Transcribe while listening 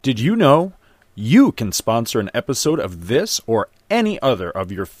Did you know you can sponsor an episode of this or any other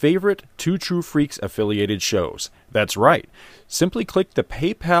of your favorite Two True Freaks affiliated shows? That's right. Simply click the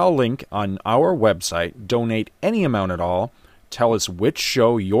PayPal link on our website, donate any amount at all, tell us which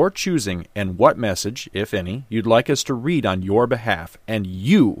show you're choosing and what message, if any, you'd like us to read on your behalf, and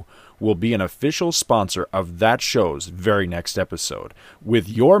you will be an official sponsor of that show's very next episode, with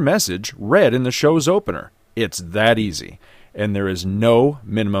your message read in the show's opener. It's that easy. And there is no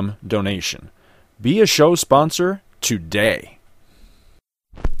minimum donation. Be a show sponsor today.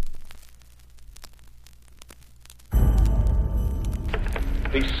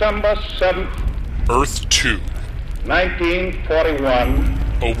 December 7th, Earth 2. 1941.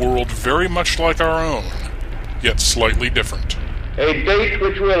 A world very much like our own, yet slightly different. A date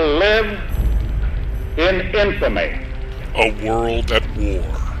which will live in infamy. A world at war.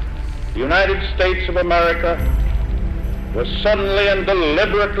 The United States of America was suddenly and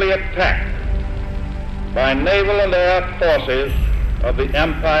deliberately attacked by naval and air forces of the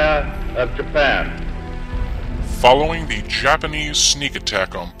Empire of Japan. Following the Japanese sneak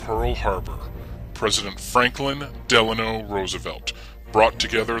attack on Pearl Harbor, President Franklin Delano Roosevelt brought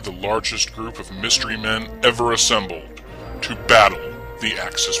together the largest group of mystery men ever assembled to battle the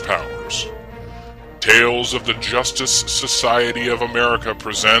Axis powers. Tales of the Justice Society of America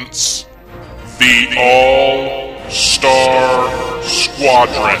presents the All-Star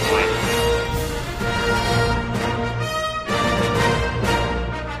Squadron.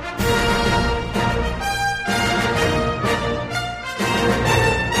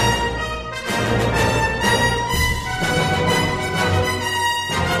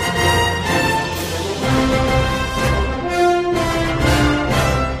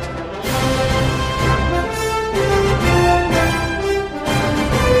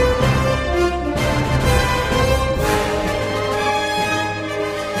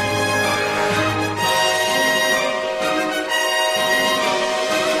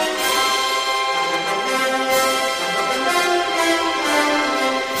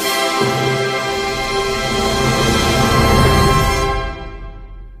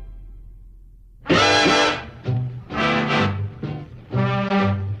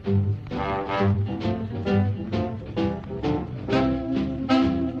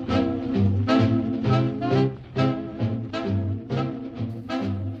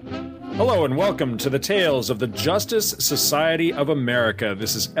 Hello and welcome to the Tales of the Justice Society of America.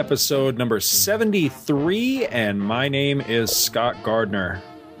 This is episode number 73, and my name is Scott Gardner.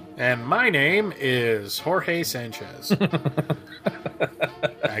 And my name is Jorge Sanchez.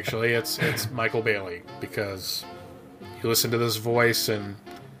 Actually, it's Michael Bailey, because you listen to this voice and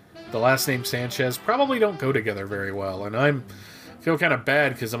the last name Sanchez probably don't go together very well. And I feel kind of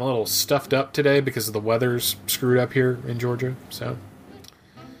bad because I'm a little stuffed up today because the weather's screwed up here in Georgia. So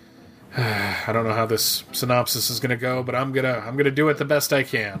I don't know how this synopsis is going to go, but I'm gonna do it the best I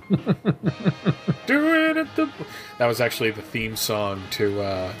can. That was actually the theme song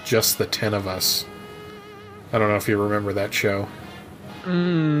to Just the 10 of Us. I don't know if you remember that show.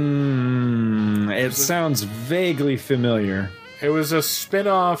 It sounds vaguely familiar. It was a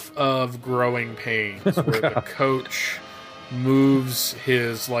spin-off of Growing Pains, where the coach moves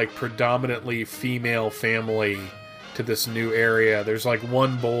his predominantly female family to this new area. There's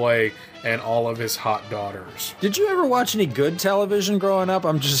one boy and all of his hot daughters. Did you ever watch any good television growing up?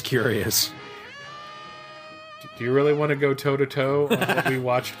 I'm just curious. Do you really want to go toe-to-toe on what we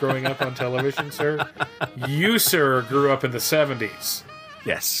watched growing up on television, sir? You, sir, grew up in the 70s.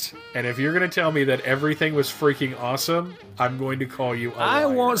 Yes. And if you're going to tell me that everything was freaking awesome, I'm going to call you a liar. I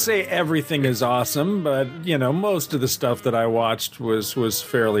won't say everything is awesome, but, most of the stuff that I watched was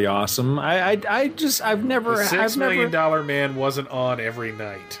fairly awesome. I've never... The $6 Million Man wasn't on every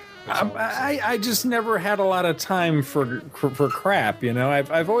night. I just never had a lot of time for crap,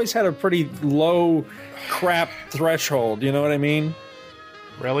 I've always had a pretty low crap threshold, you know what I mean?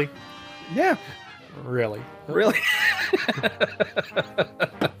 Really? Yeah. Really? Really?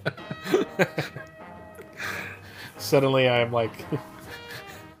 Suddenly I'm I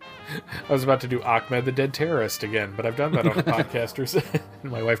was about to do Ahmed the Dead Terrorist again, but I've done that on a podcast.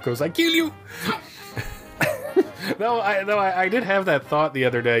 And my wife goes, I kill you! I did have that thought the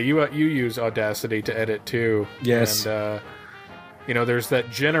other day. You use Audacity to edit too. Yes. And, there's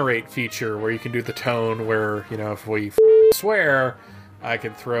that generate feature where you can do the tone where, if we swear, I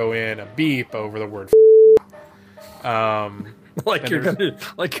can throw in a beep over the word like you're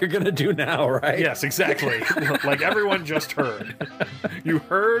gonna do now, right? Yes, exactly. Like everyone just heard. You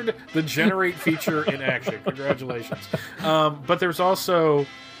heard the generate feature in action. Congratulations. But there's also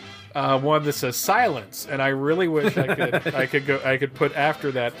one that says silence, and I really wish I could put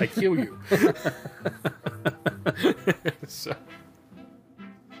after that I kill you. So.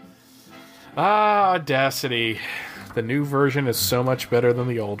 Audacity. The new version is so much better than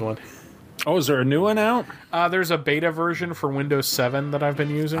the old one. Oh, is there a new one out? There's a beta version for Windows 7 that I've been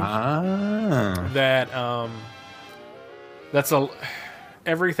using.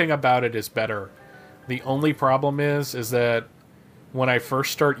 Everything about it is better. The only problem is that when I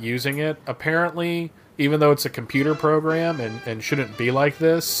first start using it, apparently, even though it's a computer program and shouldn't be like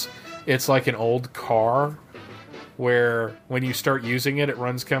this, it's like an old car where when you start using it, it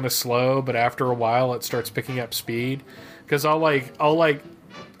runs kind of slow, but after a while, it starts picking up speed. Because I'll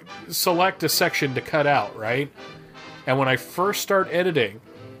select a section to cut out, right? And when I first start editing,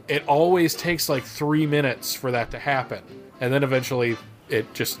 it always takes like 3 minutes for that to happen. And then eventually,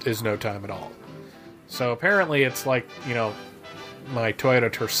 it just is no time at all. So apparently it's like, my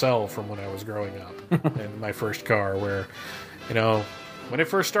Toyota Tercel from when I was growing up. And my first car where, when it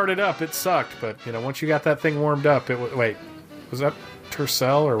first started up, it sucked. But, once you got that thing warmed up, wait, was that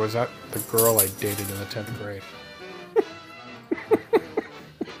Tercel or was that the girl I dated in the 10th grade?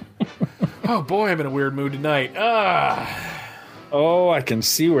 Oh boy, I'm in a weird mood tonight. Oh, I can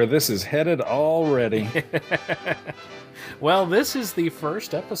see where this is headed already. Well, this is the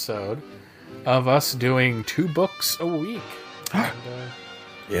first episode of us doing 2 books a week. And,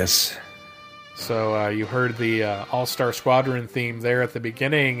 yes. So you heard the All-Star Squadron theme there at the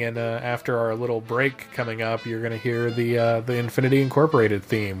beginning, and after our little break coming up, you're going to hear the Infinity Incorporated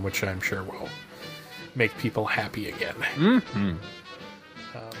theme, which I'm sure will make people happy again. Mm-hmm.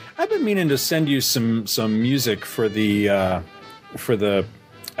 I've been meaning to send you some music for the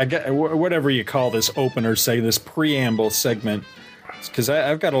whatever you call this opener, say this preamble segment, because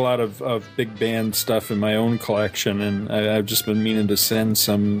I've got a lot of big band stuff in my own collection, and I've just been meaning to send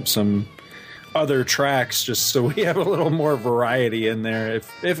some other tracks just so we have a little more variety in there.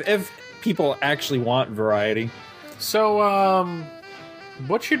 If people actually want variety. So,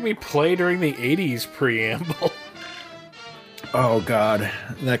 what should we play during the 80s preamble? Oh, God.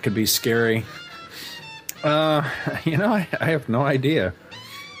 That could be scary. I have no idea.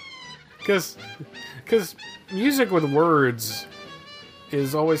 Because music with words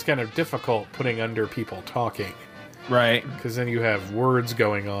is always kind of difficult putting under people talking. Right. Because then you have words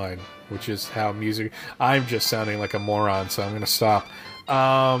going on, which is how music... I'm just sounding like a moron, so I'm going to stop.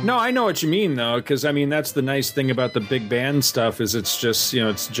 No, I know what you mean, though, because, that's the nice thing about the big band stuff is it's just,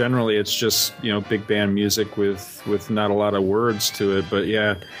 it's just, big band music with not a lot of words to it. But,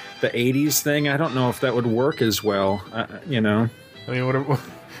 yeah, the 80s thing, I don't know if that would work as well,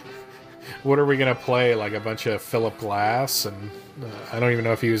 what are we going to play? Like a bunch of Philip Glass? And I don't even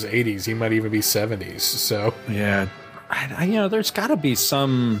know if he was 80s. He might even be 70s, so... Yeah. There's got to be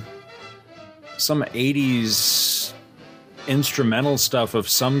some 80s... instrumental stuff of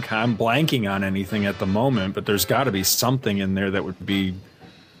some kind. I'm blanking on anything at the moment, but there's got to be something in there that would be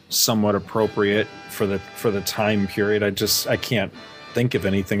somewhat appropriate for the time period. I can't think of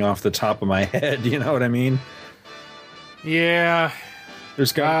anything off the top of my head. You know what I mean? Yeah.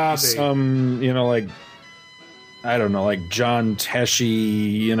 There's got to be some, like I don't know, like John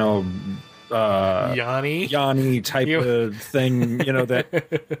Teshi, Yanni type of thing,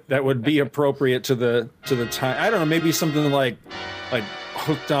 that would be appropriate to the time. I don't know, maybe something like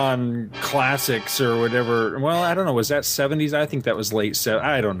Hooked on Classics or whatever. Well, I don't know. Was that 70s? I think that was late 70s.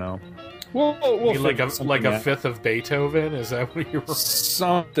 I don't know. We'll like a fifth of Beethoven. Is that what you were?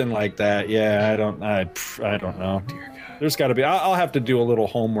 Something like that. Yeah, I don't know. Dear God. There's got to be. I'll have to do a little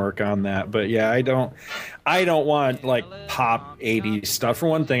homework on that. But yeah, I don't want like pop 80s stuff. For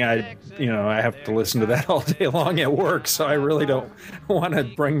one thing, I have to listen to that all day long at work, so I really don't want to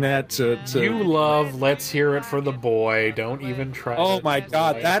bring that to. You love Let's Hear It for the Boy. Don't even try. Oh my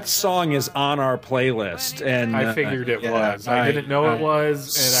God, that song is on our playlist, and I figured it was. I didn't know it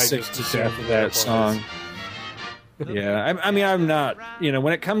was, and I just assumed that song. Yeah, I'm not.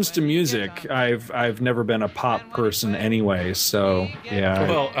 When it comes to music, I've never been a pop person anyway. So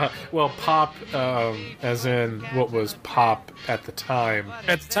yeah. Well, pop, as in what was pop at the time.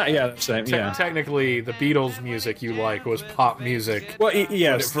 At the time, yeah, that's right. Yeah. Technically, the Beatles' music you like was pop music. Well,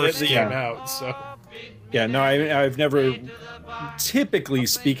 yes, when it first came out. So. Yeah, no, I've never. Typically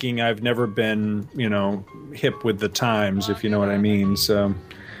speaking, I've never been hip with the times, if you know what I mean. So.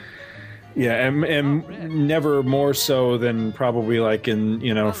 Yeah, and never more so than probably like in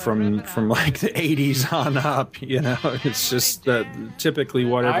from like the 80s on up. It's just that typically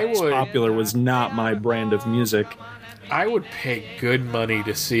whatever was popular was not my brand of music. I would pay good money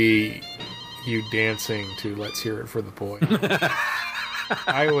to see you dancing to "Let's Hear It for the Boy."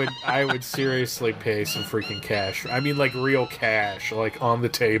 I would seriously pay some freaking cash. I mean, like real cash, like on the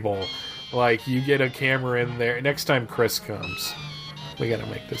table. Like you get a camera in there. Next time Chris comes, we got to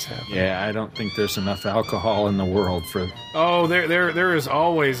make this happen. Yeah, I don't think there's enough alcohol in the world for. Oh, there is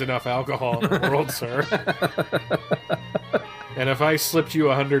always enough alcohol in the world, sir. And if I slipped you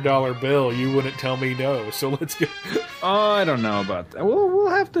 $100 bill, you wouldn't tell me no. So let's go. Oh, I don't know about that. We'll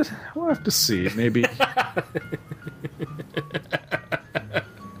have to see. Maybe.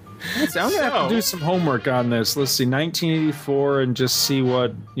 I'm gonna have to do some homework on this. Let's see, 1984, and just see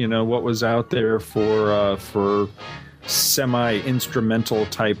what was out there for semi-instrumental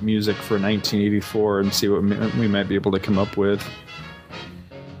type music for 1984, and see what we might be able to come up with.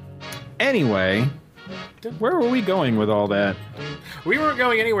 Anyway, where were we going with all that? We weren't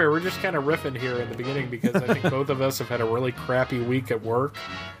going anywhere. We're just kind of riffing here in the beginning because I think both of us have had a really crappy week at work.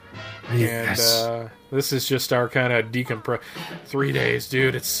 Yes. And this is just our kind of decompress. 3 days,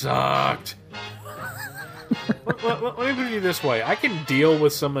 dude, it sucked. let me put it this way. I can deal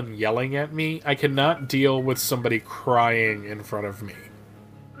with someone yelling at me. I cannot deal with somebody crying in front of me.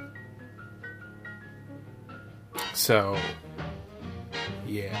 So,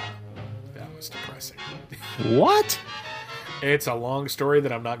 yeah, that was depressing. What? It's a long story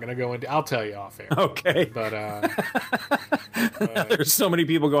that I'm not going to go into. I'll tell you off air. Okay. But there's so many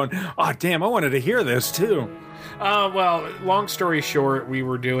people going, oh, damn, I wanted to hear this, too. Well, long story short, we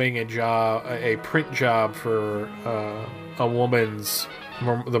were doing a print job for a woman's,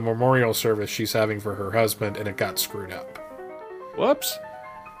 the memorial service she's having for her husband, and it got screwed up. Whoops.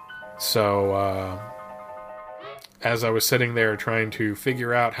 So, as I was sitting there trying to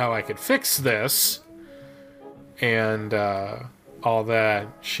figure out how I could fix this, and all that,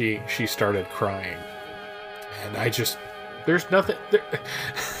 she started crying, and there's nothing.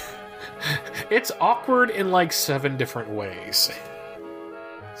 It's awkward in like 7 different ways.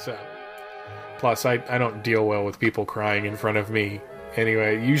 So, plus I don't deal well with people crying in front of me.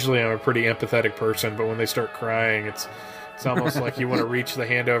 Anyway, usually I'm a pretty empathetic person, but when they start crying, it's almost like you want to reach the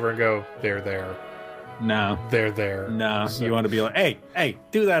hand over and go, "They're there." No. They're there. No. So, you want to be like, hey,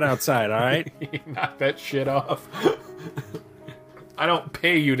 do that outside, all right? Knock that shit off. I don't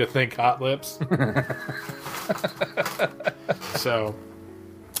pay you to think, Hot Lips. So,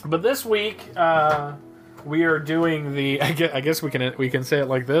 but this week, we are doing the, I guess we can say it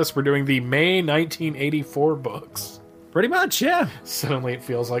like this, we're doing the May 1984 books. Pretty much, yeah. Suddenly it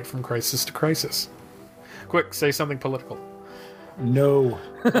feels like From Crisis to Crisis. Quick, say something political. No.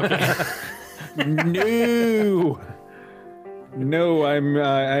 Okay. No,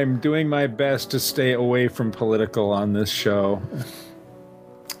 I'm doing my best to stay away from political on this show.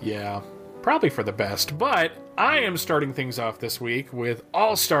 Yeah, probably for the best. But I am starting things off this week with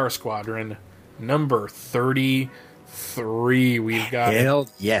All-Star Squadron number 33. We've got hell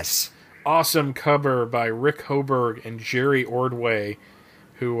yes, awesome cover by Rick Hoberg and Jerry Ordway,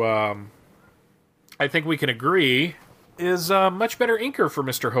 who I think we can agree is a much better inker for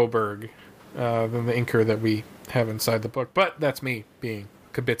Mr. Hoberg than the inker that we have inside the book. But that's me being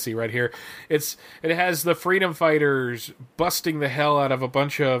kibitzy right here. It has the freedom fighters busting the hell out of a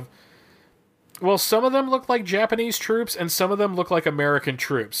bunch of, well, some of them look like Japanese troops and some of them look like American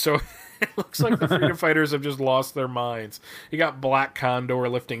troops. So it looks like the freedom fighters have just lost their minds. You got Black Condor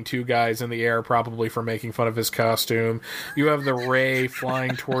lifting 2 guys in the air, probably for making fun of his costume. You have the Ray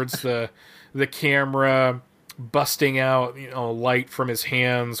flying towards the camera, busting out, light from his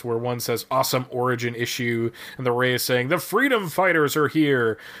hands, where one says "Awesome Origin Issue," and the Ray is saying, "The freedom fighters are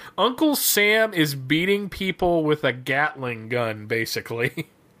here." Uncle Sam is beating people with a Gatling gun, basically.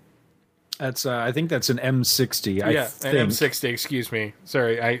 That's I think that's an M60. An M60. Excuse me.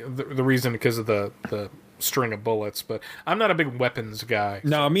 Sorry. The reason because of the string of bullets, but I'm not a big weapons guy.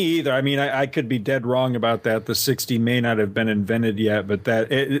 No, me either. I mean, I could be dead wrong about that. The 60 may not have been invented yet, but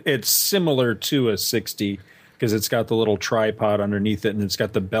that it's similar to a 60. Because it's got the little tripod underneath it and it's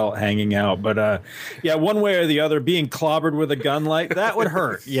got the belt hanging out. But, yeah, one way or the other, being clobbered with a gun like that would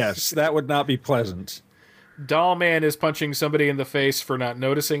hurt. Yes, that would not be pleasant. Doll Man is punching somebody in the face for not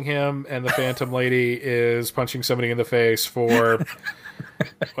noticing him, and the Phantom Lady is punching somebody in the face for,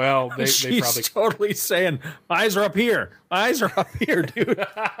 well, She's probably totally saying, eyes are up here. Eyes are up here, dude.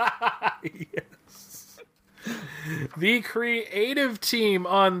 Yes. The creative team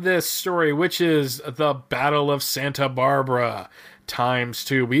on this story, which is The Battle of Santa Barbara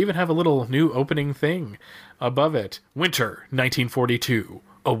 ×2. We even have a little new opening thing above it. Winter 1942.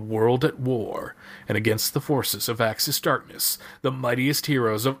 A world at war. And against the forces of Axis darkness, the mightiest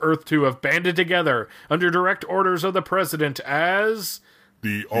heroes of Earth 2 have banded together under direct orders of the President as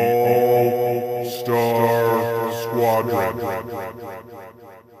the All-Star Squadron.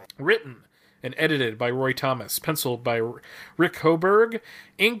 Written and edited by Roy Thomas. Penciled by Rick Hoberg.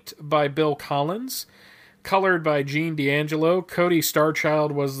 Inked by Bill Collins. Colored by Gene D'Angelo. Cody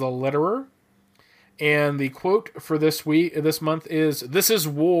Starchild was the letterer. And the quote for this month is, "This is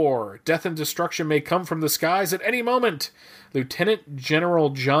war. Death and destruction may come from the skies at any moment. Lieutenant General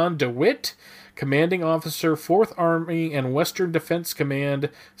John DeWitt, Commanding Officer, 4th Army and Western Defense Command,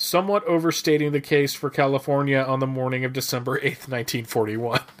 somewhat overstating the case for California on the morning of December 8th,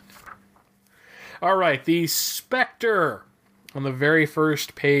 1941. All right, the Spectre on the very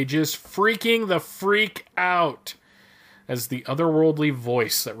first page is freaking the freak out as the otherworldly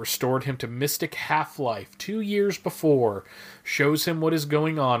voice that restored him to mystic half-life 2 years before shows him what is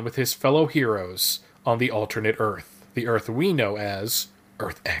going on with his fellow heroes on the alternate Earth, the Earth we know as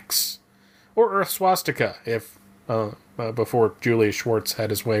Earth X, or Earth Swastika, if before Julius Schwartz had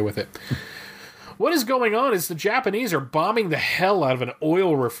his way with it. What is going on is the Japanese are bombing the hell out of an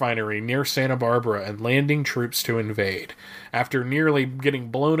oil refinery near Santa Barbara and landing troops to invade. After nearly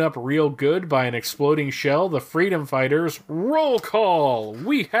getting blown up real good by an exploding shell, the freedom fighters, roll call!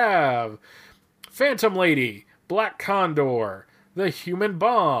 We have Phantom Lady, Black Condor, the Human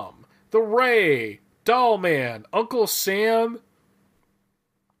Bomb, the Ray, Doll Man, Uncle Sam,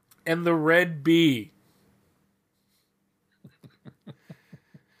 and the Red Bee.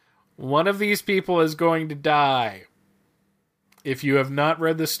 One of these people is going to die. If you have not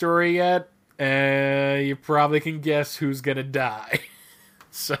read the story yet, you probably can guess who's going to die.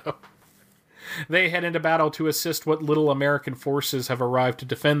 So, they head into battle to assist what little American forces have arrived to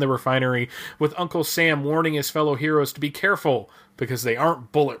defend the refinery, with Uncle Sam warning his fellow heroes to be careful, because they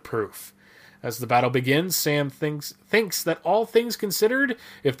aren't bulletproof. As the battle begins, Sam thinks that all things considered,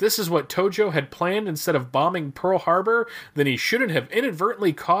 if this is what Tojo had planned instead of bombing Pearl Harbor, then he shouldn't have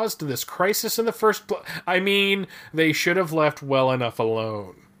inadvertently caused this crisis in the first place. I mean, they should have left well enough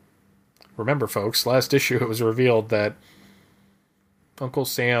alone. Remember, folks, last issue it was revealed that Uncle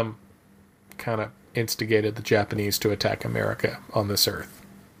Sam kind of instigated the Japanese to attack America on this Earth.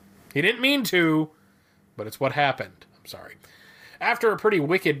 He didn't mean to, but it's what happened. I'm sorry. After a pretty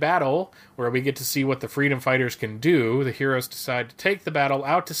wicked battle, where we get to see what the freedom fighters can do, the heroes decide to take the battle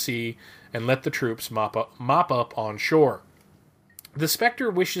out to sea and let the troops mop up on shore. The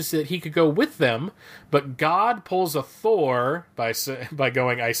Spectre wishes that he could go with them, but God pulls a Thor by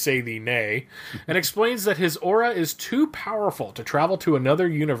going, "I say thee nay," and explains that his aura is too powerful to travel to another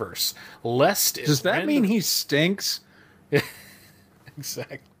universe, lest it Does that mean he stinks?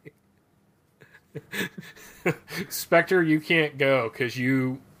 Exactly. Spectre, you can't go because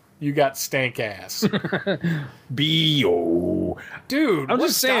you got stank ass. B.O. Dude, I'm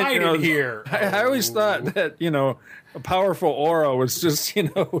just saying, in here? I always thought that, a powerful aura was just,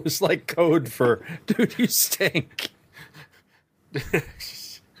 was like code for, dude, you stink.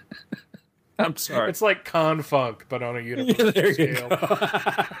 I'm sorry. It's like Con-Funk, but on a universal scale.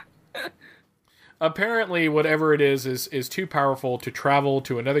 Apparently, whatever it is too powerful to travel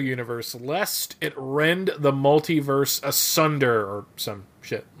to another universe, lest it rend the multiverse asunder, or some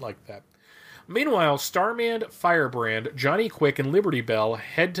shit like that. Meanwhile, Starman, Firebrand, Johnny Quick, and Liberty Bell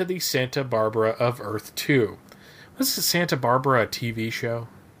head to the Santa Barbara of Earth 2. Was the Santa Barbara a TV show?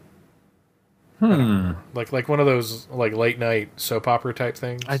 Like one of those like late night soap opera type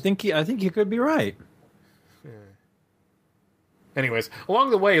things? I think you could be right. Anyways, along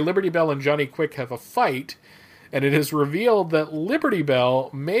the way, Liberty Bell and Johnny Quick have a fight, and it is revealed that Liberty Bell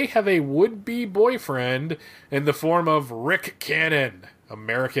may have a would-be boyfriend in the form of Rick Cannon,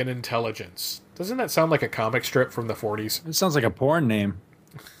 American Intelligence. Doesn't that sound like a comic strip from the 40s? It sounds like a porn name.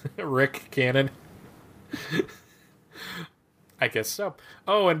 Rick Cannon. I guess so.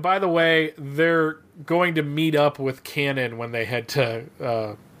 Oh, and by the way, they're going to meet up with Cannon when they head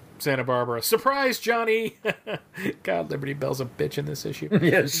to Santa Barbara. Surprise, Johnny! God, Liberty Bell's a bitch in this issue.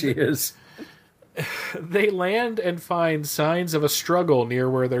 Yes, she is. They land and find signs of a struggle near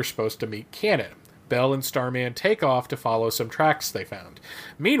where they're supposed to meet Cannon. Bell and Starman take off to follow some tracks they found.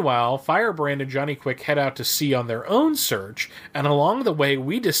 Meanwhile, Firebrand and Johnny Quick head out to sea on their own search, and along the way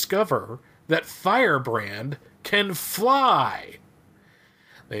we discover that Firebrand can fly.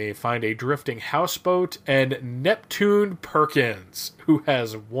 They find a drifting houseboat and Neptune Perkins, who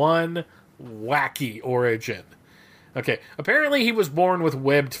has one wacky origin. Okay, apparently he was born with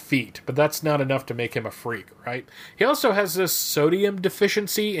webbed feet, but that's not enough to make him a freak, right? He also has this sodium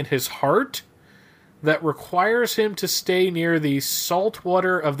deficiency in his heart that requires him to stay near the salt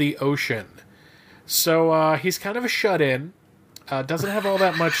water of the ocean. So he's kind of a shut-in, doesn't have all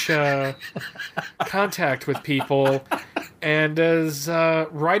that much contact with people, and is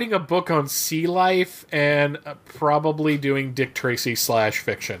writing a book on sea life and probably doing Dick Tracy /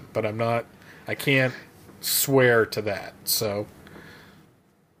 fiction, but I can't swear to that. So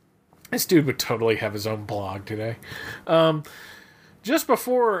this dude would totally have his own blog today. Just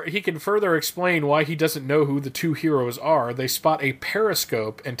before he can further explain why he doesn't know who the two heroes are, they spot a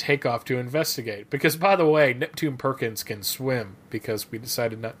periscope and take off to investigate. Because, by the way, Neptune Perkins can swim, because we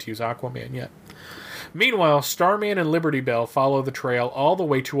decided not to use Aquaman yet. Meanwhile, Starman and Liberty Bell follow the trail all the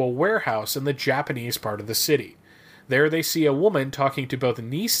way to a warehouse in the Japanese part of the city. There they see a woman talking to both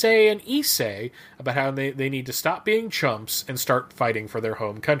Nisei and Issei about how they need to stop being chumps and start fighting for their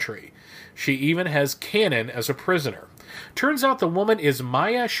home country. She even has Cannon as a prisoner. Turns out the woman is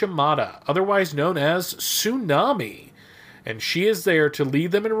Maya Shimada, otherwise known as Tsunami, and she is there to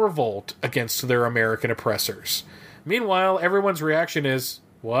lead them in revolt against their American oppressors. Meanwhile, everyone's reaction is,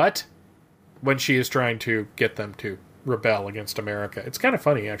 what? When she is trying to get them to rebel against America. It's kind of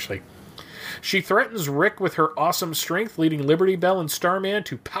funny, actually. She threatens Rick with her awesome strength, leading Liberty Bell and Starman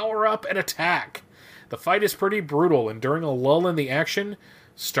to power up and attack. The fight is pretty brutal, and during a lull in the action,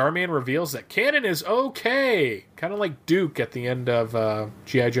 Starman reveals that Cannon is okay, kind of like Duke at the end of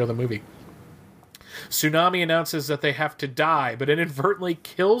G.I. Joe the movie. Tsunami announces that they have to die, but inadvertently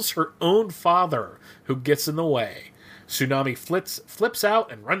kills her own father, who gets in the way. Tsunami flips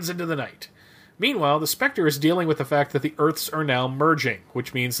out and runs into the night. Meanwhile, the Spectre is dealing with the fact that the Earths are now merging,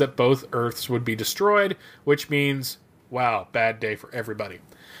 which means that both Earths would be destroyed, which means, wow, bad day for everybody.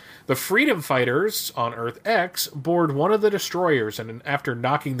 The Freedom Fighters on Earth X board one of the destroyers, and after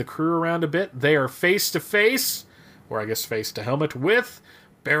knocking the crew around a bit, they are face to face, or I guess face to helmet, with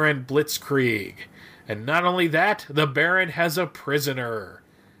Baron Blitzkrieg. And not only that, the Baron has a prisoner.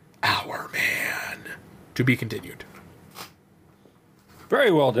 Our man. To be continued.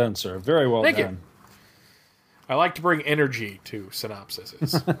 Very well done, sir. Very well Thank done. You. I like to bring energy to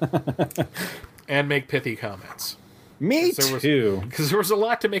synopsises. And make pithy comments. Me too. Because there was a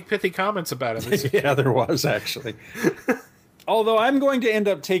lot to make pithy comments about it. Yeah, there was, actually. Although I'm going to end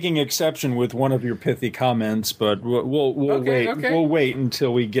up taking exception with one of your pithy comments, but we'll wait. Okay. We'll wait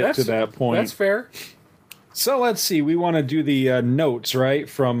until we get to that point. That's fair. So let's see. We want to do the notes, right?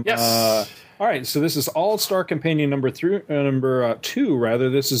 From yes. All right. So this is All-Star Companion number 2. Rather,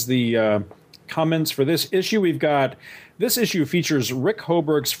 this is the comments for this issue. We've got. This issue features Rick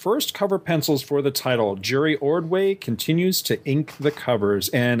Hoberg's first cover pencils for the title. Jerry Ordway continues to ink the covers,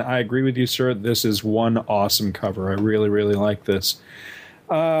 and I agree with you, sir. This is one awesome cover. I really, really like this.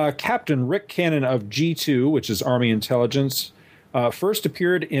 Captain Rick Cannon of G2, which is Army Intelligence, first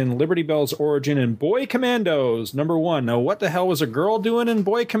appeared in Liberty Bell's origin in Boy Commandos, #1. Now, what the hell was a girl doing in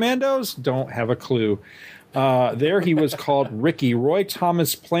Boy Commandos? Don't have a clue. There he was called Ricky. Roy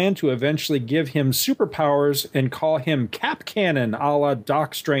Thomas planned to eventually give him superpowers and call him Cap Cannon a la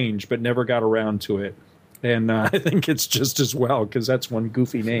Doc Strange, but never got around to it. And I think it's just as well, because that's one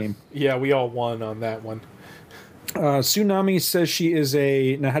goofy name. Yeah, we all won on that one. Tsunami says she is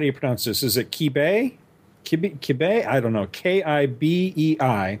a... Now, how do you pronounce this? Is it Kibei? Kibei? I don't know.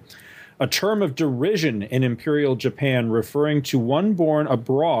 Kibei. A term of derision in Imperial Japan, referring to one born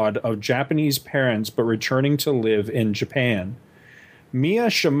abroad of Japanese parents but returning to live in Japan.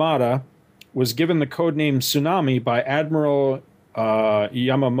 Mia Shimada was given the codename Tsunami by Admiral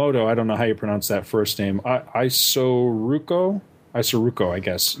Yamamoto. I don't know how you pronounce that first name. Isoroku, I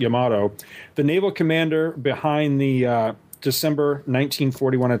guess. Yamato, the naval commander behind the December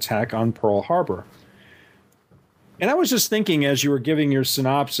 1941 attack on Pearl Harbor. And I was just thinking, as you were giving your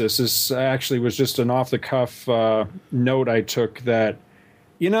synopsis, this actually was just an off-the-cuff note I took that,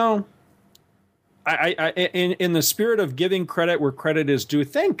 you know, in the spirit of giving credit where credit is due,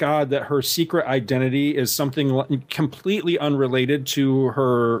 thank God that her secret identity is something completely unrelated to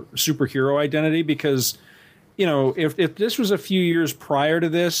her superhero identity, because, you know, if this was a few years prior to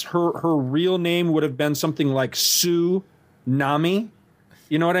this, her real name would have been something like Sue Nami.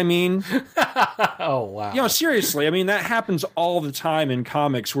 You know what I mean? Oh, wow. You know, seriously, I mean, that happens all the time in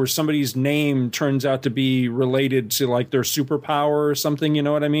comics where somebody's name turns out to be related to, like, their superpower or something, you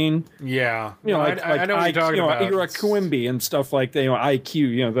know what I mean? Yeah. You know, I know what you're talking about. You're a Quimby and stuff like that, you know, IQ,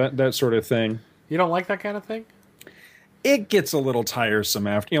 you know, that sort of thing. You don't like that kind of thing? It gets a little tiresome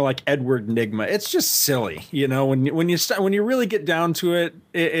after, you know, like Edward Nygma. It's just silly, you know. When you really get down to it,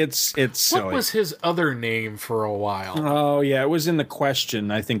 it's silly. What was his other name for a while? Oh yeah, it was in The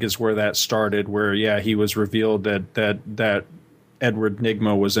Question, I think, is where that started. Where he was revealed that Edward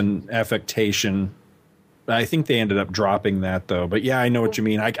Nygma was an affectation. I think they ended up dropping that though. But yeah, I know what you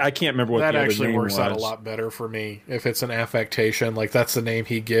mean. I can't remember what that the other actually name works was. out a lot better for me if it's an affectation. Like that's the name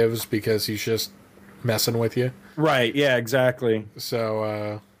he gives because he's just messing with you. Right, yeah, exactly.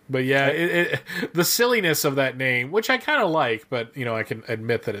 So, but yeah, the silliness of that name, which I kind of like, but, I can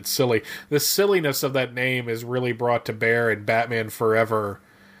admit that it's silly. The silliness of that name is really brought to bear in Batman Forever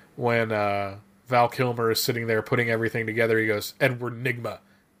when Val Kilmer is sitting there putting everything together. He goes, Edward Nigma,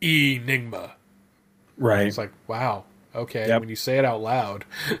 Enigma. Right. It's like, wow, okay, Yep. when you say it out loud.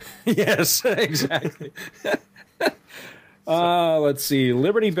 Yes, exactly. Let's see.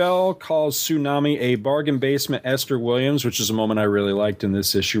 Liberty Bell calls Tsunami a bargain basement Esther Williams, which is a moment I really liked in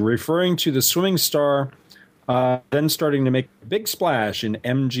this issue, referring to the swimming star then starting to make a big splash in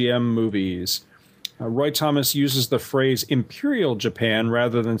MGM movies. Roy Thomas uses the phrase Imperial Japan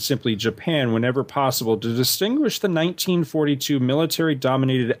rather than simply Japan whenever possible to distinguish the 1942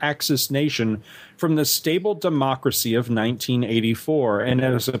 military-dominated Axis nation from the stable democracy of 1984, and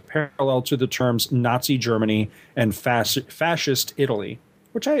as a parallel to the terms Nazi Germany and fascist Italy,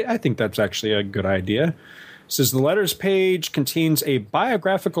 which I think that's actually a good idea. It says the letters page contains a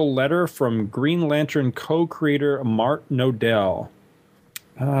biographical letter from Green Lantern co-creator Mart Nodell.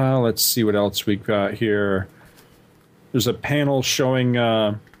 Let's see what else we've got here. There's a panel showing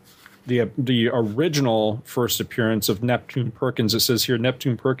the original first appearance of Neptune Perkins. It says here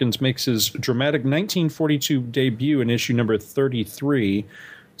Neptune Perkins makes his dramatic 1942 debut in issue number 33,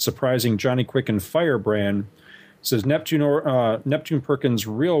 surprising Johnny Quick and Firebrand. It says Neptune Perkins'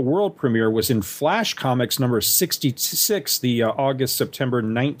 real-world premiere was in Flash Comics number 66, the August-September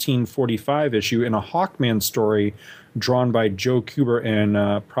 1945 issue, in a Hawkman story drawn by Joe Kubert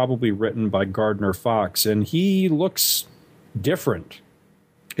and probably written by Gardner Fox. And he looks different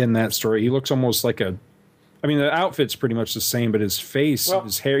in that story. He looks almost like the outfit's pretty much the same, but his face,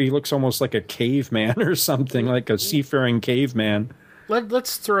 his hair, he looks almost like a caveman or something, like a seafaring caveman.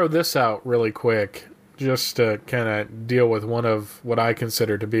 Let's throw this out really quick, just to kind of deal with one of what I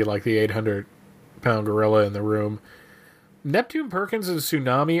consider to be like the 800-pound gorilla in the room. Neptune Perkins and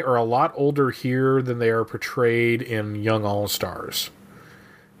Tsunami are a lot older here than they are portrayed in Young All-Stars.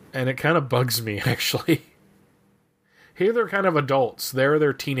 And it kind of bugs me, actually. Here they're kind of adults. There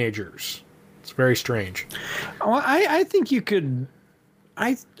they're teenagers. It's very strange. Well, I think you could...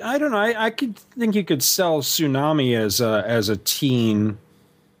 I don't know. I could think you could sell Tsunami as a teen.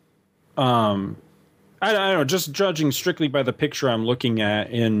 I don't know. Just judging strictly by the picture I'm looking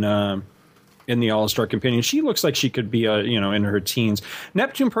at in the All-Star Companion, she looks like she could be in her teens.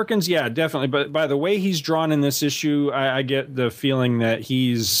 Neptune Perkins, yeah, definitely. But by the way he's drawn in this issue, I get the feeling that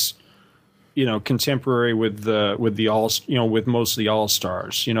he's contemporary with with most of the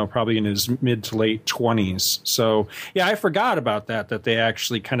All-Stars. Probably in his mid to late 20s. So yeah, I forgot about that they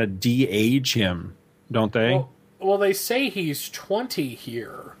actually kind of de-age him, don't they? Well, they say he's 20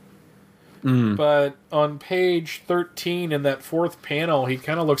 here. But on page 13 in that fourth panel, he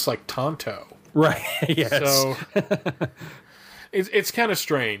kind of looks like Tonto. Right. Yes. So it's kind of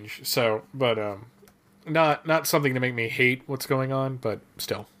strange. So, but not something to make me hate what's going on, but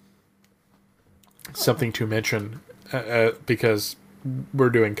still something to mention because we're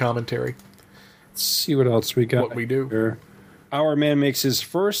doing commentary. Let's see what else we got. What we do. Here. Our Man makes his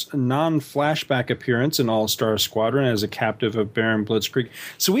first non-flashback appearance in All-Star Squadron as a captive of Baron Blitzkrieg.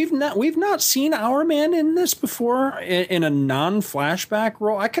 So we've not seen Our Man in this before in a non-flashback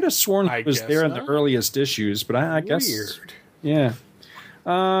role. I could have sworn he was there in the earliest issues, but I guess weird. Yeah.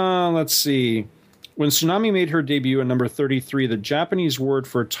 Let's see. When Tsunami made her debut at number 33, the Japanese word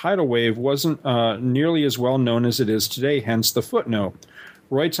for tidal wave wasn't nearly as well known as it is today, hence the footnote.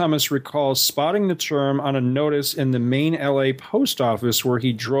 Roy Thomas recalls spotting the term on a notice in the main LA post office where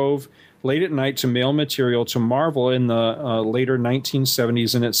he drove late at night to mail material to Marvel in the later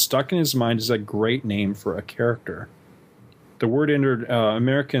 1970s, and it stuck in his mind as a great name for a character. The word entered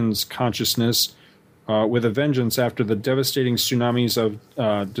Americans' consciousness with a vengeance after the devastating tsunamis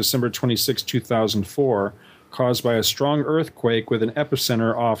of December 26, 2004, caused by a strong earthquake with an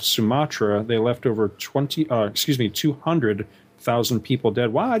epicenter off Sumatra. They left over 200,000 people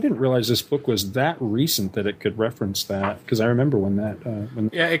dead. Wow, I didn't realize this book was that recent that it could reference that, because I remember when that...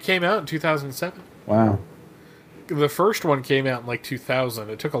 Yeah, it came out in 2007. Wow. The first one came out in like 2000.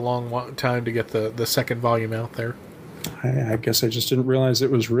 It took a long time to get the second volume out there. I guess I just didn't realize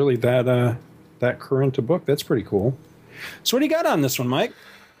it was really that current a book. That's pretty cool. So what do you got on this one, Mike?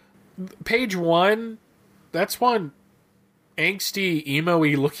 Page 1, that's one angsty,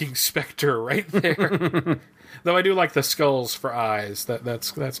 emo-y looking Spectre right there. Though I do like the skulls for eyes.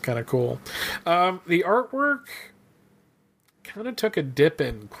 That's kind of cool. The artwork kind of took a dip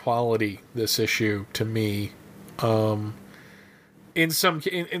in quality this issue to me. In some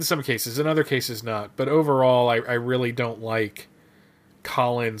cases, in other cases not. But overall, I really don't like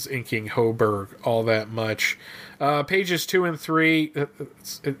Collins inking Hoberg all that much. Pages 2 and 3,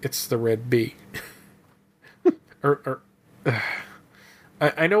 it's the Red Bee.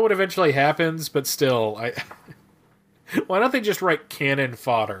 I know what eventually happens, but still, why don't they just write cannon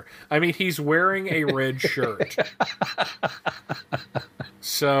fodder? I mean, he's wearing a red shirt.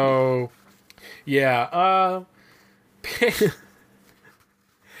 So, yeah.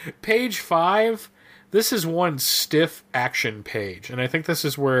 Page 5, this is one stiff action page, and I think this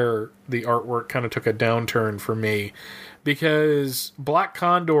is where the artwork kind of took a downturn for me, because Black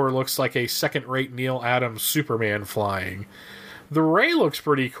Condor looks like a second-rate Neil Adams Superman flying. The Ray looks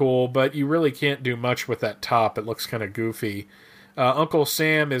pretty cool, but you really can't do much with that top. It looks kind of goofy. Uncle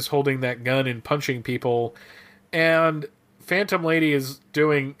Sam is holding that gun and punching people, and Phantom Lady is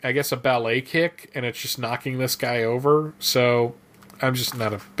doing, I guess, a ballet kick, and it's just knocking this guy over, so I'm just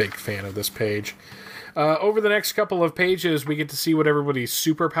not a big fan of this page. Over the next couple of pages, we get to see what everybody's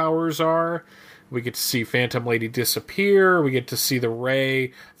superpowers are. We get to see Phantom Lady disappear. We get to see the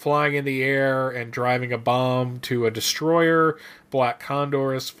Ray flying in the air and driving a bomb to a destroyer. Black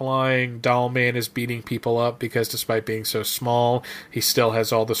Condor is flying. Doll Man is beating people up because despite being so small, he still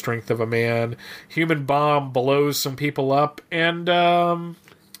has all the strength of a man. Human Bomb blows some people up. And the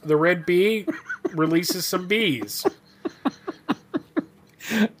Red Bee releases some bees.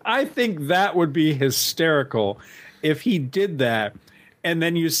 I think that would be hysterical if he did that. And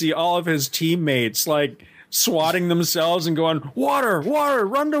then you see all of his teammates like swatting themselves and going, water, water,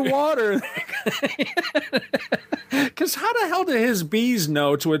 run to water. Because how the hell do his bees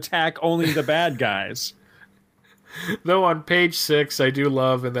know to attack only the bad guys? Though on page 6, I do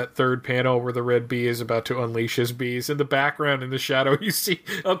love in that third panel where the Red Bee is about to unleash his bees. In the background, in the shadow, you see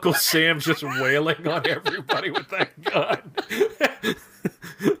Uncle Sam just wailing on everybody with that gun.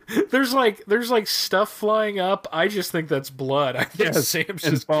 There's like stuff flying up. I just think that's blood. I think Sam's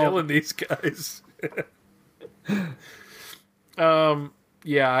just killing these guys.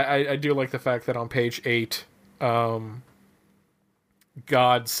 Yeah, I do like the fact that on page 8,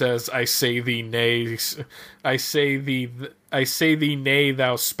 God says, "I say thee nay, I say thee nay,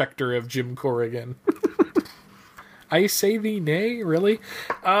 thou spectre of Jim Corrigan." I say thee nay, really?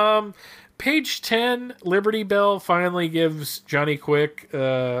 Page 10, Liberty Bell finally gives Johnny Quick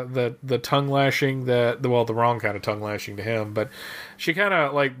the tongue lashing, the wrong kind of tongue lashing to him, but she kind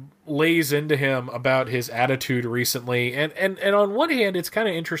of like lays into him about his attitude recently, and on one hand, it's kind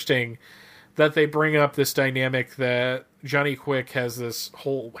of interesting that they bring up this dynamic that Johnny Quick has this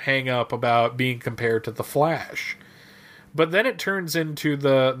whole hang up about being compared to the Flash. But then it turns into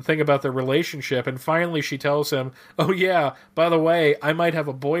the thing about their relationship, and finally she tells him, "Oh yeah, by the way, I might have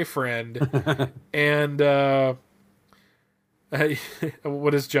a boyfriend." And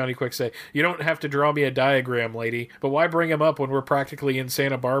what does Johnny Quick say? "You don't have to draw me a diagram, lady, but why bring him up when we're practically in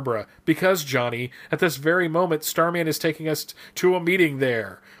Santa Barbara? Because, Johnny, at this very moment, Starman is taking us to a meeting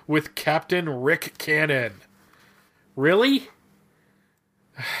there with Captain Rick Cannon." Really?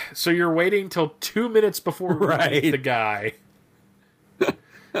 So you're waiting till 2 minutes before we meet the guy.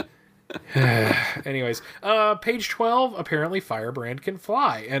 Anyways, page 12, apparently Firebrand can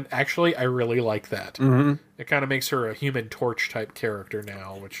fly. And actually, I really like that. Mm-hmm. It kind of makes her a Human Torch type character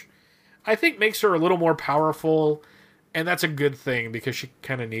now, which I think makes her a little more powerful. And that's a good thing because she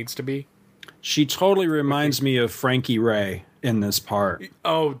kind of needs to be. She totally reminds me of Frankie Ray in this part.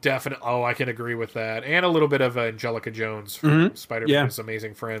 Oh, definitely. Oh, I can agree with that. And a little bit of Angelica Jones from Spider-Man's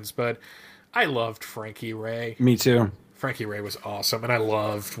Amazing Friends. But I loved Frankie Ray. Me too. Frankie Ray was awesome, and I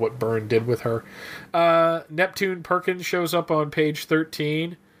loved what Byrne did with her. Neptune Perkins shows up on page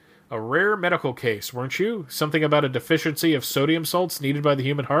 13. A rare medical case, weren't you? Something about a deficiency of sodium salts needed by the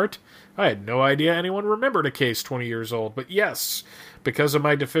human heart? I had no idea anyone remembered a case 20 years old, but yes, because of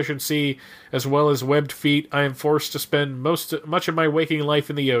my deficiency, as well as webbed feet, I am forced to spend much of my waking life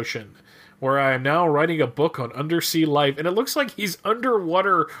in the ocean, where I am now writing a book on undersea life, and it looks like he's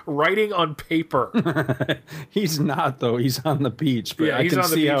underwater writing on paper. He's not, though. He's on the beach, but yeah, I can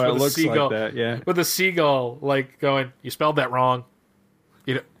see how it looks like that. Yeah, with a seagull, like going, "You spelled that wrong."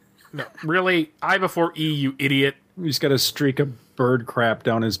 You know, no, really, I before E, you idiot. He's got a streak of bird crap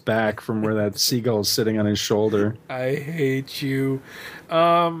down his back from where that seagull's sitting on his shoulder. I hate you.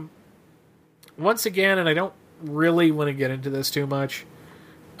 Once again, and I don't really want to get into this too much,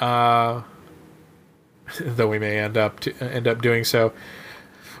 though we may end up doing so.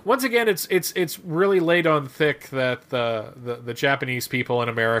 Once again, it's really laid on thick that the Japanese people in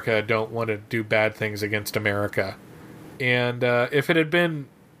America don't want to do bad things against America, and if it had been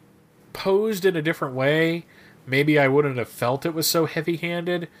posed in a different way, maybe I wouldn't have felt it was so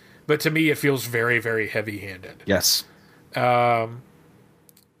heavy-handed, but to me it feels very, very heavy-handed. Yes.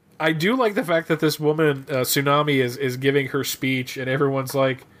 I do like the fact that this woman, Tsunami, is giving her speech, and everyone's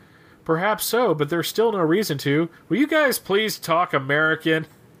like, perhaps so, but there's still no reason to. Will you guys please talk American?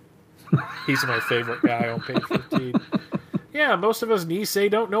 He's my favorite guy on page 15. Yeah, most of us Nisei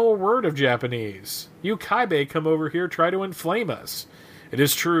don't know a word of Japanese. You Kaibe come over here, try to inflame us. It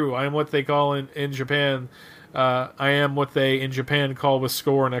is true, I am what they call in Japan, I am what they in Japan call with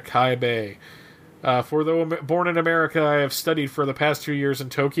scorn a Kaibe. For though born in America, I have studied for the past 2 years in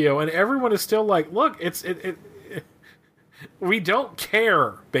Tokyo, and everyone is still like, look, we don't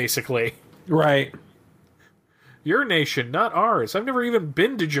care, basically. Right. Your nation, not ours. I've never even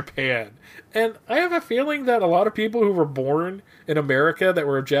been to Japan. And I have a feeling that a lot of people who were born in America that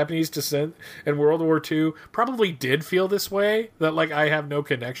were of Japanese descent in World War II probably did feel this way, that, like, I have no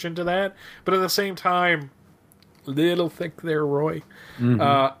connection to that. But at the same time, little thick there, Roy.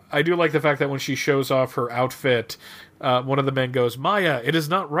 Mm-hmm. I do like the fact that when she shows off her outfit, one of the men goes, Maya, it is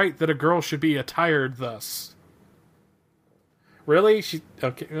not right that a girl should be attired thus. Really?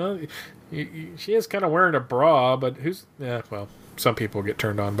 Okay, well, she is kind of wearing a bra, but some people get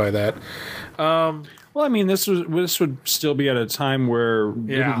turned on by that. Well, I mean, this would still be at a time where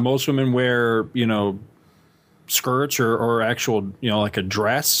most women wear, skirts or actual, like a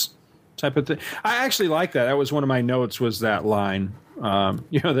dress type of thing. I actually like that. That was one of my notes, was that line. That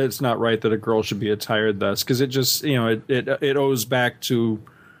it's not right that a girl should be attired thus, because it just, it owes back to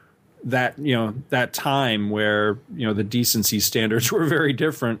that, that time where, the decency standards were very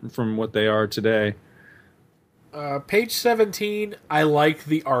different from what they are today. Page 17, I like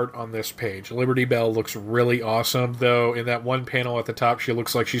the art on this page. Liberty Bell looks really awesome, though in that one panel at the top, she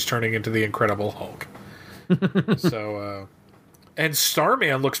looks like she's turning into the Incredible Hulk. And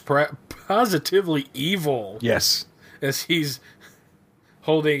Starman looks positively evil. Yes. As he's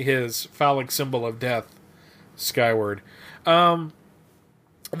holding his phallic symbol of death skyward.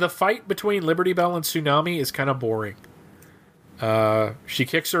 The fight between Liberty Bell and Tsunami is kind of boring. She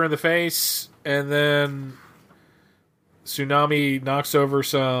kicks her in the face, and then Tsunami knocks over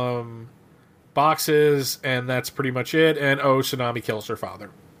some boxes, and that's pretty much it. And Tsunami kills her father.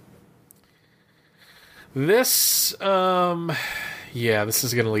 This, this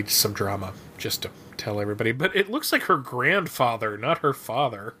is going to lead to some drama, just to tell everybody. But it looks like her grandfather, not her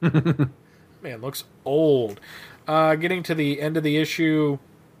father. Man, looks old. Getting to the end of the issue,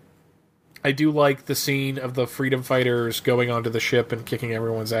 I do like the scene of the freedom fighters going onto the ship and kicking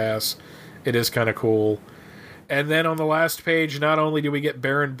everyone's ass. It is kind of cool. And then on the last page, not only do we get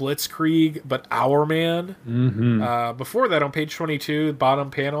Baron Blitzkrieg, but Our Man. Mm-hmm. Before that, on page 22,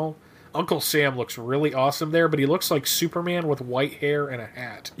 bottom panel, Uncle Sam looks really awesome there, but he looks like Superman with white hair and a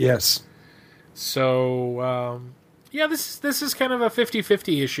hat. Yes. So, this is kind of a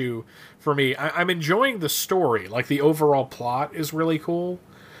 50-50 issue for me. I'm enjoying the story. Like, the overall plot is really cool.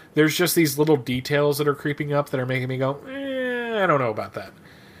 There's just these little details that are creeping up that are making me go, I don't know about that.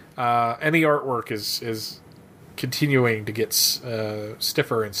 And the artwork is continuing to get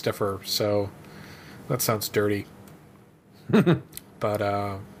stiffer and stiffer, so that sounds dirty. But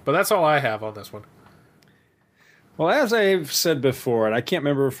that's all I have on this one. Well, as I've said before, and I can't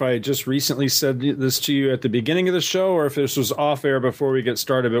remember if I just recently said this to you at the beginning of the show or if this was off air before we get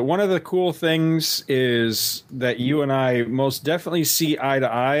started, but one of the cool things is that you and I most definitely see eye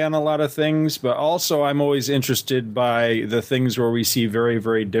to eye on a lot of things, but also I'm always interested by the things where we see very,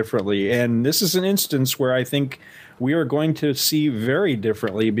 very differently. And this is an instance where I think we are going to see very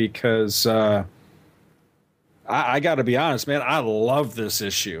differently because I got to be honest, man, I love this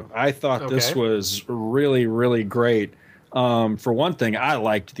issue. I thought this was really, really great. For one thing, I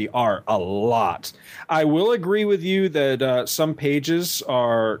liked the art a lot. I will agree with you that some pages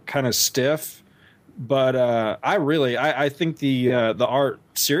are kind of stiff, but I think the art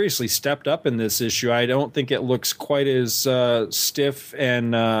seriously stepped up in this issue. I don't think it looks quite as stiff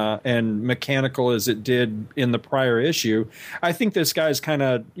and mechanical as it did in the prior issue. I think this guy's kind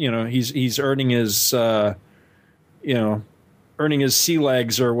of, he's earning his earning his sea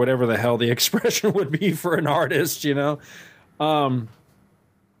legs or whatever the hell the expression would be for an artist,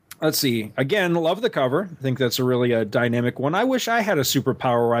 Let's see. Again, love the cover. I think that's a really dynamic one. I wish I had a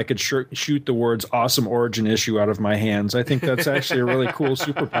superpower where I could shoot the words awesome origin issue out of my hands. I think that's actually a really cool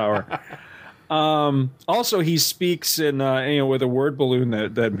superpower. Also, he speaks in with a word balloon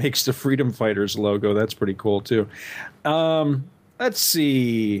that makes the Freedom Fighters logo. That's pretty cool, too. Let's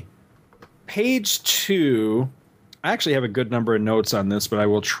see. Page 2. I actually have a good number of notes on this, but I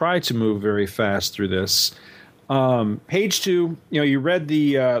will try to move very fast through this. Page 2, you read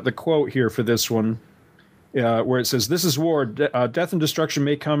the quote here for this one. where it says, "This is war. Death and destruction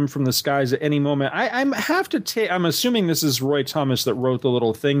may come from the skies at any moment." I'm assuming this is Roy Thomas that wrote the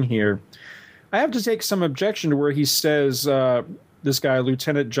little thing here. I have to take some objection to where he says, this guy,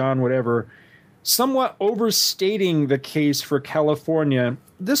 Lieutenant John whatever, somewhat overstating the case for California.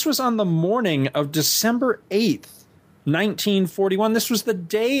 This was on the morning of December 8th, 1941. This was the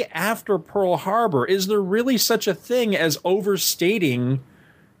day after Pearl Harbor. Is there really such a thing as overstating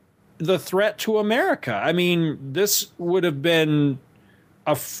the threat to America? I mean, this would have been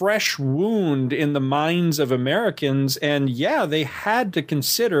a fresh wound in the minds of Americans, and yeah, they had to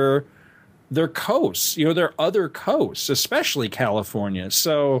consider their coasts, their other coasts, especially California.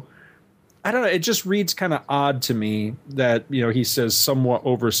 So I don't know. It just reads kind of odd to me that, he says somewhat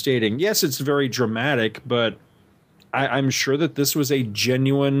overstating. Yes, it's very dramatic, but I'm sure that this was a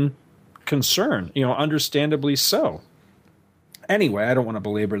genuine concern, understandably so. Anyway, I don't want to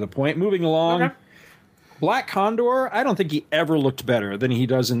belabor the point. Moving along. Okay. Black Condor, I don't think he ever looked better than he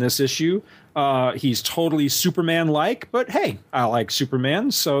does in this issue. He's totally Superman-like, but hey, I like Superman,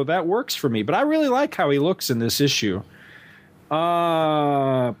 so that works for me. But I really like how he looks in this issue.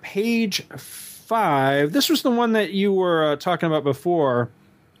 Page 5. This was the one that you were talking about before,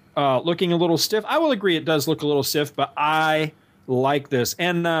 looking a little stiff. I will agree it does look a little stiff, but I like this.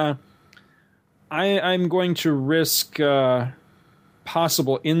 And I'm going to risk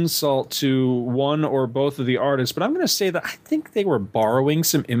possible insult to one or both of the artists, but I'm going to say that I think they were borrowing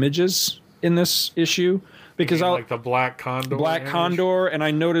some images in this issue, because like the Black Condor Condor, and I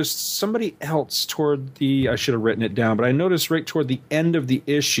noticed somebody else I should have written it down, but I noticed right toward the end of the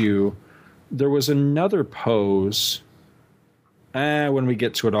issue there was another pose. When we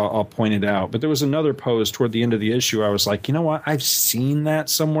get to it, I'll point it out. But there was another pose toward the end of the issue. I was like, you know what? I've seen that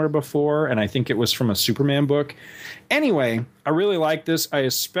somewhere before, and I think it was from a Superman book. Anyway, I really like this. I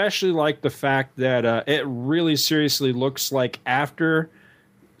especially like the fact that it really seriously looks like after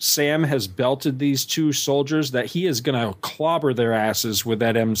Sam has belted these two soldiers that he is going to clobber their asses with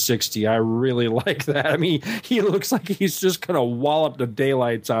that M60. I really like that. I mean, he looks like he's just going to wallop the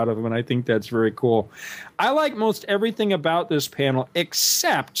daylights out of them, and I think that's very cool. I like most everything about this panel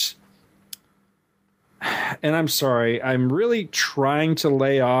except, and I'm sorry, I'm really trying to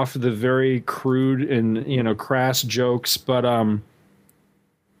lay off the very crude and, crass jokes, but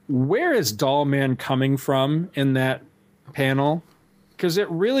where is Dollman coming from in that panel? Because it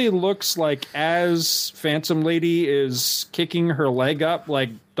really looks like as Phantom Lady is kicking her leg up, like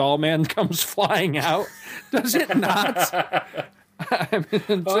Dollman comes flying out. Does it not?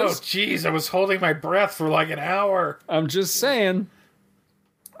 Jeez, I was holding my breath for like an hour. I'm just saying.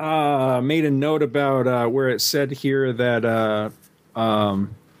 Made a note about where it said here that the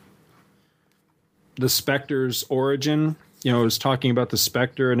Spectre's origin. It was talking about the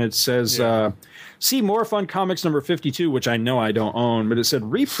Spectre, and it says, see More Fun Comics number 52, which I know I don't own, but it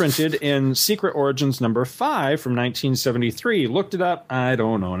said reprinted in Secret Origins number 5 from 1973. Looked it up. I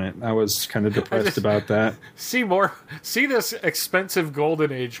don't own it. I was kind of depressed about that. See this expensive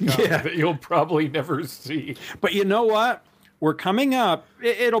Golden Age comic that you'll probably never see. But you know what? We're coming up.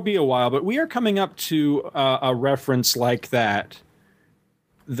 It'll be a while, but we are coming up to a reference like that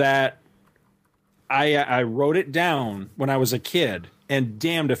I wrote it down when I was a kid, and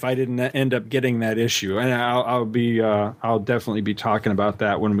damned if I didn't end up getting that issue. And I'll definitely be talking about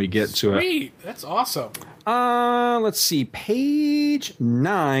that when we get to it. Sweet, that's awesome. Let's see, page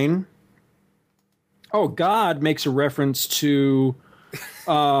 9. Oh, God makes a reference to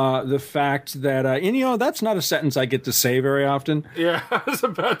the fact that, and that's not a sentence I get to say very often. Yeah, I was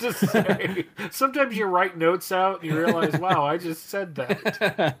about to say. Sometimes you write notes out and you realize, wow, I just said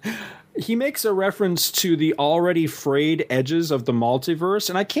that. He makes a reference to the already frayed edges of the multiverse,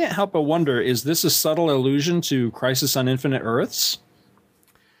 and I can't help but wonder, is this a subtle allusion to Crisis on Infinite Earths?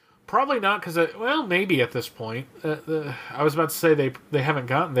 Probably not, because, maybe at this point. I was about to say they haven't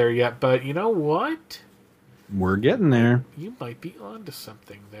gotten there yet, but you know what? We're getting there. You might be onto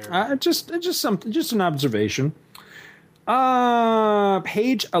something there. Just an observation.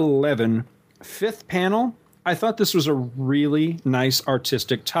 Page 11, 5th panel. I thought this was a really nice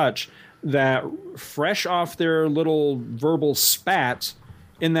artistic touch that, fresh off their little verbal spat,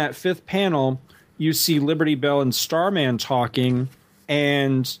 in that 5th panel, you see Liberty Bell and Starman talking,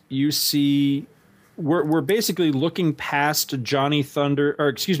 and you see we're basically looking past Johnny Quick's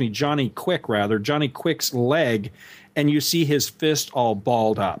leg, and you see his fist all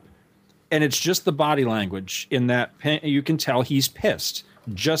balled up. And it's just the body language in that you can tell he's pissed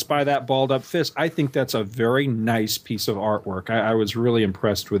just by that balled up fist. I think that's a very nice piece of artwork. I was really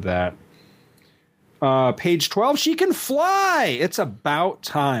impressed with that. Page 12, she can fly. It's about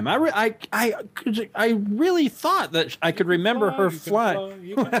time. I really thought that I could remember her flying.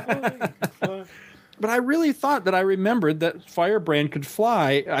 You can fly. But I really thought that I remembered that Firebrand could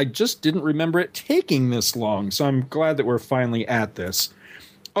fly. I just didn't remember it taking this long. So I'm glad that we're finally at this.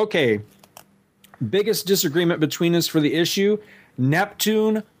 Okay. Biggest disagreement between us for the issue,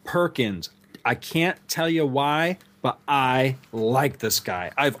 Neptune Perkins. I can't tell you why, but I like this guy.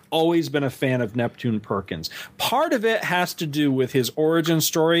 I've always been a fan of Neptune Perkins. Part of it has to do with his origin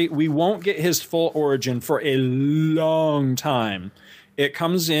story. We won't get his full origin for a long time. It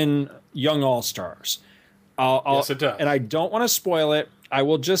comes in Young All-Stars. Yes, it does. And I don't want to spoil it. I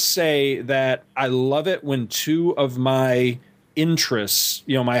will just say that I love it when two of my interests,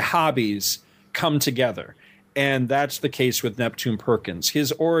 my hobbies, come together. And that's the case with Neptune Perkins.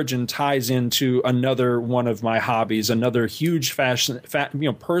 His origin ties into another one of my hobbies, another huge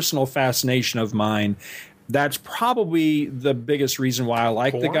personal fascination of mine. That's probably the biggest reason why I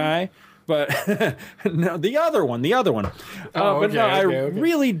like the guy. But no, the other one. I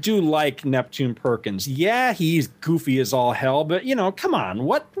really do like Neptune Perkins. Yeah, he's goofy as all hell, but come on,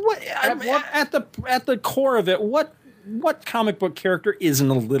 what at the core of it, what comic book character isn't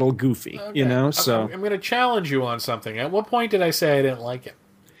a little goofy, So I'm going to challenge you on something. At what point did I say I didn't like him?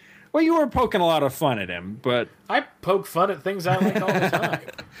 Well, you were poking a lot of fun at him, but I poke fun at things I like all the time.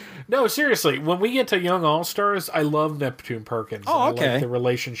 No, seriously, when we get to Young All-Stars, I love Neptune Perkins. Oh, okay. I like the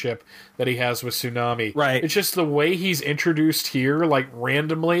relationship that he has with Tsunami. Right. It's just the way he's introduced here, like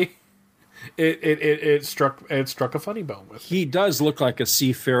randomly. It struck a funny bone with me. He does look like a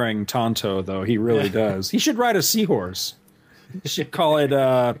seafaring Tonto, though. He really does. He should ride a seahorse. He should call it.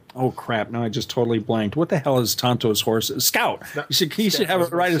 Oh crap! Now I just totally blanked. What the hell is Tonto's horse? Scout. He should have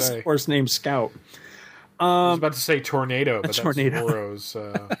it ride a horse named Scout. I was about to say Tornado, but Tornado.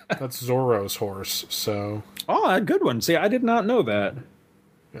 That's Zorro's horse. So. Oh, a good one. See, I did not know that.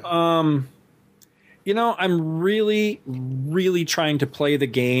 Yeah. I'm really, really trying to play the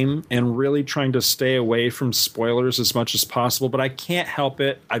game and really trying to stay away from spoilers as much as possible, but I can't help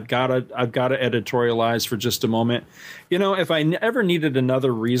it. I've got to editorialize for just a moment. If I ever needed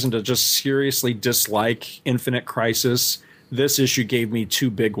another reason to just seriously dislike Infinite Crisis, this issue gave me two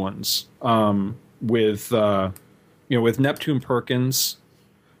big ones. With Neptune Perkins.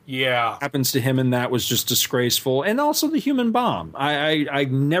 Yeah. Happens to him, and that was just disgraceful. And also the human bomb. I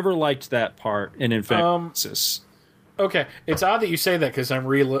never liked that part in Infinite Crisis. Okay. It's odd that you say that because I'm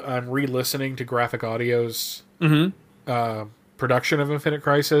re-listening to Graphic Audio's production of Infinite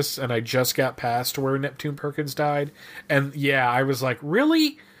Crisis, and I just got past where Neptune Perkins died. And yeah, I was like,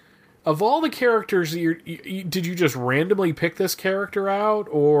 really? Of all the characters, did you just randomly pick this character out?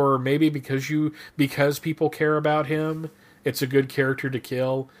 Or maybe because people care about him, it's a good character to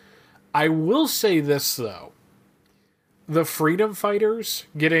kill? I will say this, though. The Freedom Fighters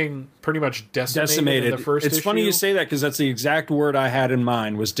getting pretty much decimated in the first issue. It's funny you say that because that's the exact word I had in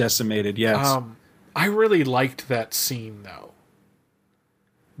mind, was decimated, yes. I really liked that scene, though.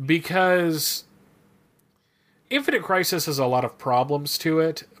 Because Infinite Crisis has a lot of problems to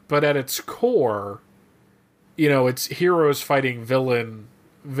it, but at its core, it's heroes fighting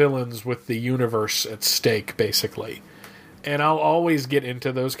villains with the universe at stake, basically. And I'll always get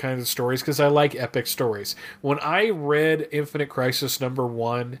into those kinds of stories because I like epic stories. When I read Infinite Crisis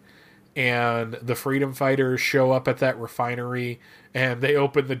 #1 and the Freedom Fighters show up at that refinery and they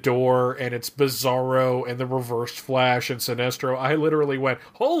open the door and it's Bizarro and the Reverse Flash and Sinestro, I literally went,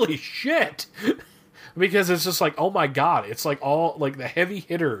 holy shit! Because it's just like, oh my god, it's like all like the heavy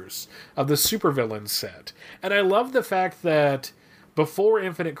hitters of the supervillain set. And I love the fact that before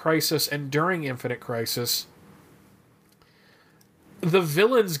Infinite Crisis and during Infinite Crisis, the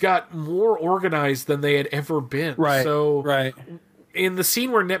villains got more organized than they had ever been. Right. So right. In the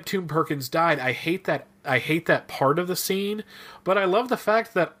scene where Neptune Perkins died, I hate that part of the scene, but I love the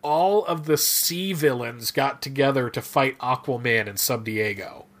fact that all of the sea villains got together to fight Aquaman in Sub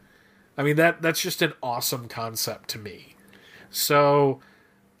Diego. I mean, that's just an awesome concept to me. So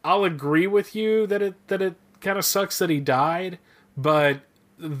I'll agree with you that it kind of sucks that he died, but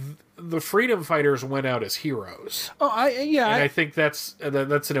the Freedom Fighters went out as heroes. I think that's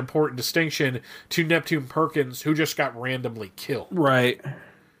an important distinction to Neptune Perkins, who just got randomly killed. Right.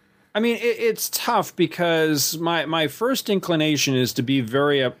 I mean, it's tough because my first inclination is to be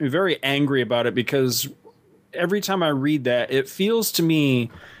very, very angry about it, because every time I read that, it feels to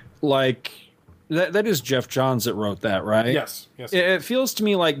me like that is Jeff Johns that wrote that, right? Yes. It feels to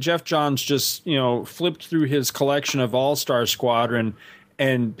me like Jeff Johns just flipped through his collection of All-Star Squadron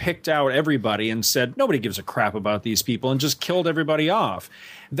and picked out everybody and said, nobody gives a crap about these people, and just killed everybody off.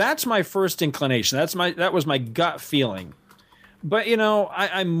 That's my first inclination. That was my gut feeling. But, you know,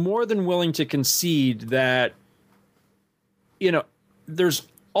 I'm more than willing to concede that, you know, there's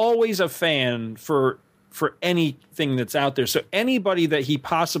always a fan for anything that's out there. So anybody that he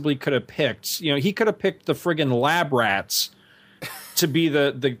possibly could have picked, you know, he could have picked the friggin' Lab Rats to be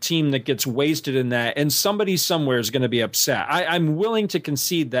the team that gets wasted in that, and somebody somewhere is going to be upset. I'm willing to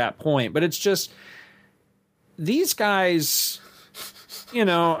concede that point, but it's just these guys, you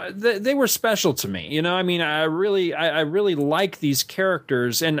know, they were special to me. You know, I mean, I really like these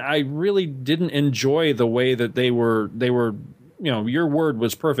characters, and I really didn't enjoy the way that they were, you know, your word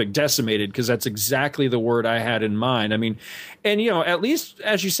was perfect, decimated, because that's exactly the word I had in mind. I mean, and, you know, at least,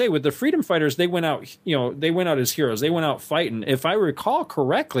 as you say, with the freedom fighters, they went out, you know, they went out as heroes. They went out fighting. If I recall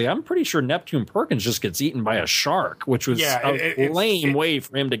correctly, I'm pretty sure Neptune Perkins just gets eaten by a shark, which was a lame way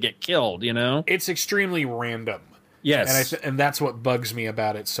for him to get killed, you know? It's extremely random. Yes. And that's what bugs me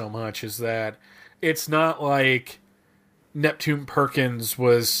about it so much, is that it's not like Neptune Perkins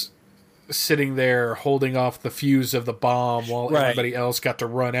was sitting there holding off the fuse of the bomb while everybody else got to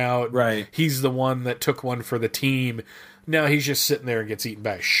run out. Right. He's the one that took one for the team. No, he's just sitting there and gets eaten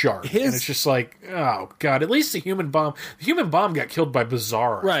by a shark. And it's just like, oh, God. At least the human bomb got killed by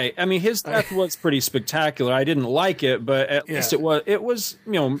Bizarro. Right. I mean, his death was pretty spectacular. I didn't like it, but at least it was,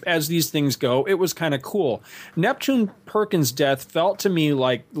 you know, as these things go, it was kind of cool. Neptune Perkins' death felt to me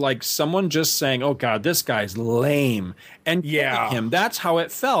like someone just saying, oh, God, this guy's lame, and killing him. That's how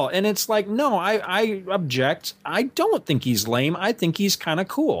it felt. And it's like, no, I object. I don't think he's lame. I think he's kind of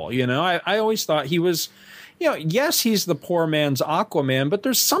cool. You know, I always thought he was... You know, yes, he's the poor man's Aquaman, but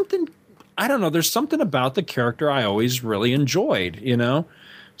there's something, I don't know, there's something about the character I always really enjoyed, you know?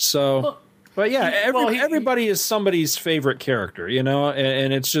 So, but yeah, everybody is somebody's favorite character, you know?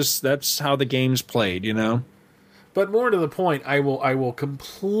 And it's just, that's how the game's played, you know? But more to the point, I will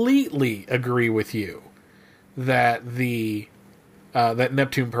completely agree with you that that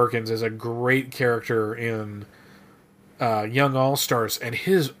Neptune Perkins is a great character in Young All-Stars, and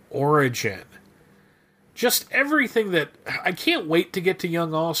his origin, just everything that... I can't wait to get to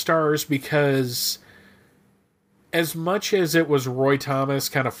Young All-Stars, because as much as it was Roy Thomas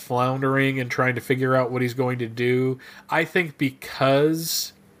kind of floundering and trying to figure out what he's going to do, I think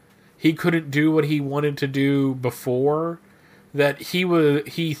because he couldn't do what he wanted to do before, that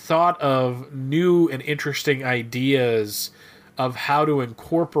he thought of new and interesting ideas of how to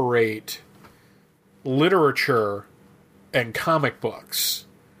incorporate literature and comic books.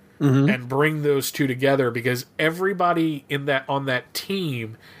 Mm-hmm. And bring those two together, because everybody on that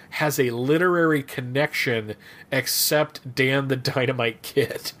team has a literary connection except Dan the Dynamite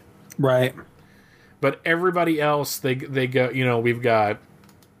Kid. Right. But everybody else, they go, you know, we've got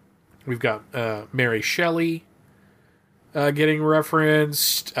Mary Shelley getting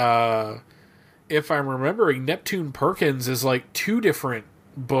referenced. If I'm remembering, Neptune Perkins is like 2 different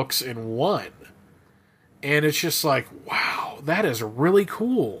books in one. And it's just like, wow, that is really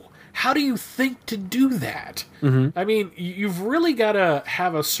cool. How do you think to do that? Mm-hmm. I mean, you've really got to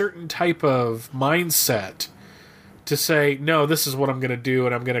have a certain type of mindset to say, no, this is what I'm going to do,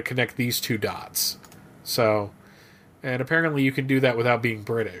 and I'm going to connect these 2 dots. So, and apparently you can do that without being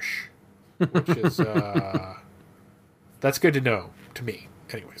British, which is, that's good to know to me.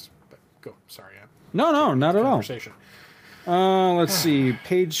 Anyways, but go. Sorry. No, not at all. Let's see.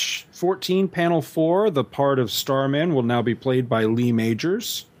 Page 14, panel 4. The part of Starman will now be played by Lee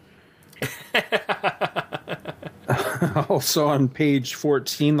Majors. Also on page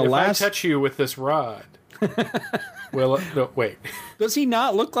 14, if I touch you with this rod. Well, no, wait. Does he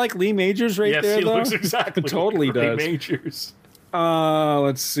not look like Lee Majors there, though? Yes, he looks exactly totally like does. Lee Majors.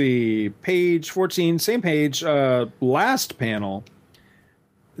 Let's see. Page 14, same page, last panel.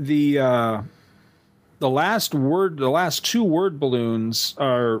 The last 2 word balloons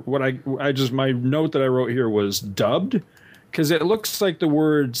are what my note that I wrote here was dubbed, because it looks like the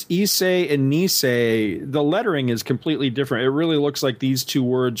words Issei and Nisei, the lettering is completely different. It really looks like these 2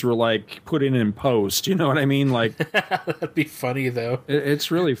 words were like put in post. You know what I mean? Like that'd be funny though.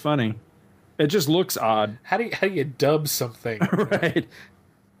 It's really funny. It just looks odd. How do you dub something? Right.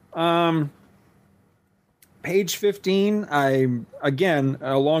 Page 15, again,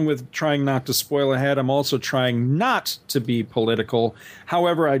 along with trying not to spoil ahead, I'm also trying not to be political.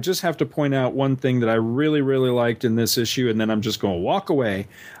 However, I just have to point out one thing that I really, really liked in this issue, and then I'm just going to walk away.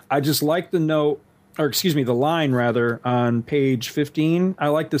 I just like the line, on page 15. I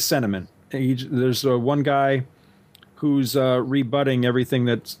like the sentiment. There's one guy who's rebutting everything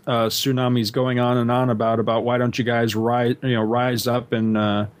that Tsunami's going on and on about why don't you guys rise up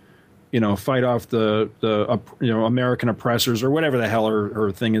and fight off the American oppressors or whatever the hell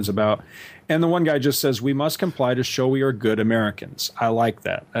her thing is about. And the one guy just says, we must comply to show we are good Americans. I like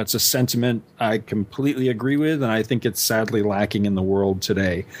that. That's a sentiment I completely agree with, and I think it's sadly lacking in the world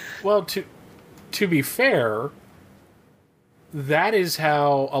today. Well, to be fair, that is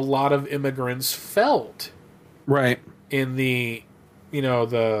how a lot of immigrants felt. Right. In the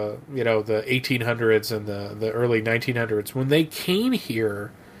 1800s and the early 1900s, when they came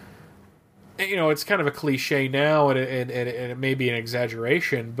here. It's kind of a cliche now, and it may be an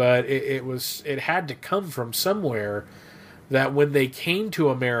exaggeration, but it had to come from somewhere. That when they came to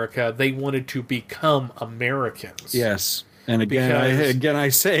America, they wanted to become Americans. Yes, and again, I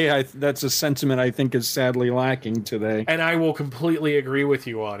say that's a sentiment I think is sadly lacking today. And I will completely agree with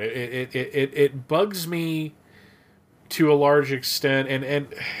you on it. It bugs me to a large extent, and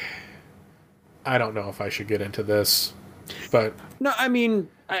I don't know if I should get into this, but no, I mean.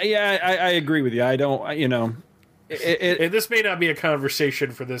 I agree with you. I don't, this may not be a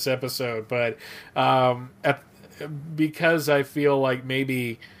conversation for this episode, but because I feel like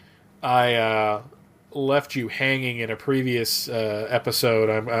maybe I left you hanging in a previous episode,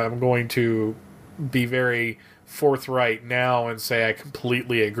 I'm going to be very forthright now and say I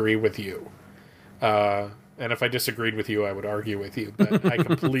completely agree with you. And if I disagreed with you, I would argue with you, but I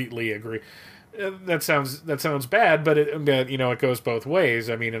completely agree. That sounds bad, but it goes both ways.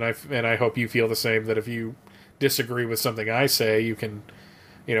 I mean, and I hope you feel the same. That if you disagree with something I say, you can,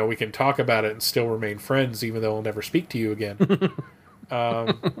 we can talk about it and still remain friends, even though I'll never speak to you again.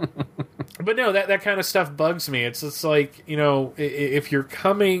 But no, that kind of stuff bugs me. It's like if you're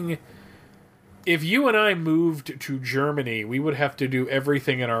coming, if you and I moved to Germany, we would have to do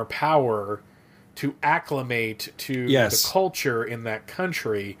everything in our power to acclimate to the culture in that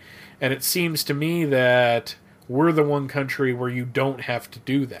country. And it seems to me that we're the one country where you don't have to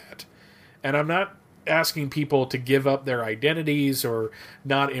do that. And I'm not asking people to give up their identities or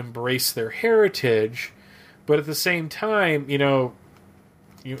not embrace their heritage, but at the same time, you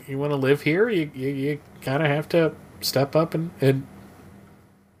want to live here, you kind of have to step up and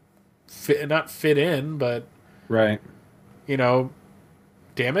not fit in, but right. Damn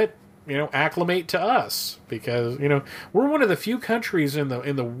it. Acclimate to us, because we're one of the few countries in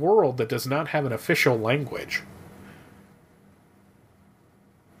the world that does not have an official language.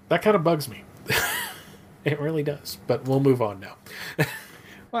 That kind of bugs me. It really does. But we'll move on now.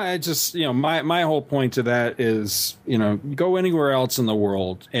 Well, I just my whole point to that is go anywhere else in the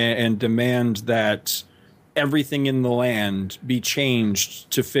world and demand that everything in the land be changed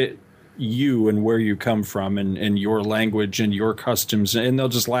to fit you and where you come from and your language and your customs, and they'll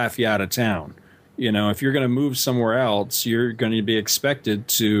just laugh you out of town. If you're going to move somewhere else, you're going to be expected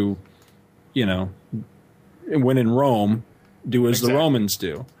to, when in Rome, do as the Romans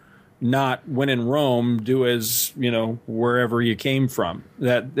do. Not when in Rome, do as, wherever you came from.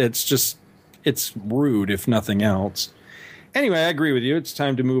 It's rude, if nothing else. Anyway, I agree with you. It's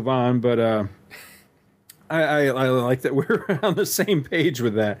time to move on, but I like that we're on the same page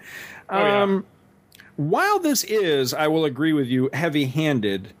with that. While this is, I will agree with you,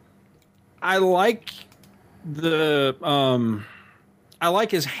 heavy-handed, I like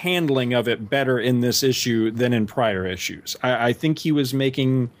his handling of it better in this issue than in prior issues. I think he was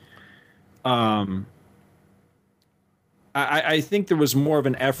making, I think there was more of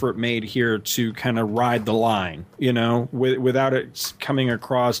an effort made here to kind of ride the line, without it coming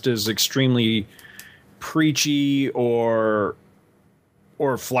across as extremely preachy or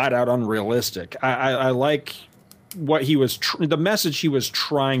flat out unrealistic. I like what he was the message he was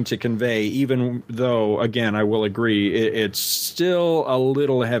trying to convey, even though, again, I will agree it's still a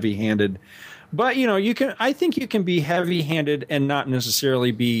little heavy-handed. But I think you can be heavy-handed and not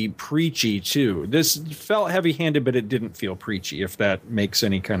necessarily be preachy too. This felt heavy-handed, but it didn't feel preachy, if that makes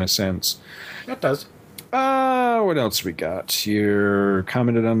any kind of sense. That does. What else we got here?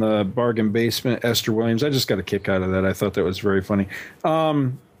 Commented on the bargain basement, Esther Williams. I just got a kick out of that. I thought that was very funny.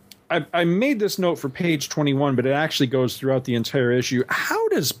 I made this note for page 21, but it actually goes throughout the entire issue. How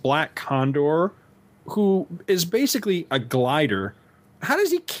does Black Condor, who is basically a glider, how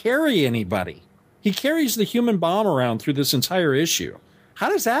does he carry anybody? He carries the human bomb around through this entire issue. How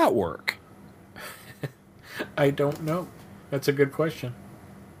does that work? I don't know. That's a good question.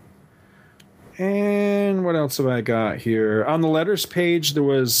 And what else have I got here? On the letters page, there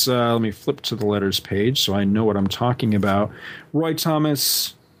was... let me flip to the letters page so I know what I'm talking about. Roy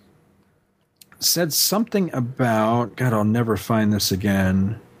Thomas said something about... God, I'll never find this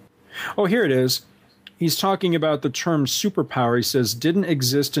again. Oh, here it is. He's talking about the term superpower. He says, didn't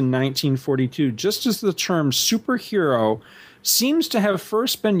exist in 1942, just as the term superhero seems to have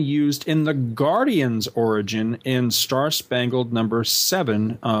first been used in the Guardians' origin in Star Spangled number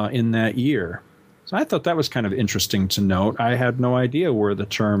 7 in that year. So I thought that was kind of interesting to note. I had no idea where the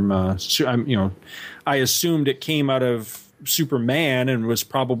term, I assumed it came out of Superman and was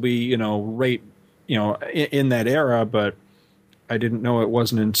probably, right, in that era, but I didn't know it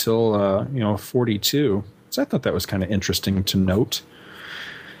wasn't until, 42. So I thought that was kind of interesting to note.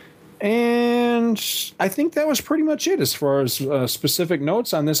 And I think that was pretty much it as far as specific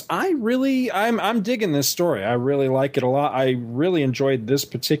notes on this. I'm digging this story. I really like it a lot. I really enjoyed this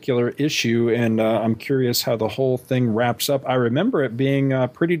particular issue, and I'm curious how the whole thing wraps up. I remember it being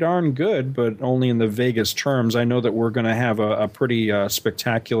pretty darn good, but only in the vaguest terms. I know that we're going to have a pretty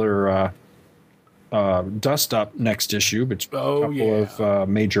spectacular dust up next issue, but a couple of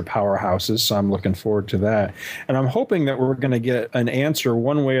major powerhouses, so I'm looking forward to that. And I'm hoping that we're going to get an answer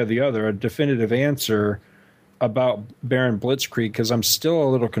one way or the other, a definitive answer about Baron Blitzkrieg, because I'm still a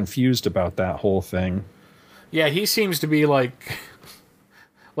little confused about that whole thing. Yeah, he seems to be like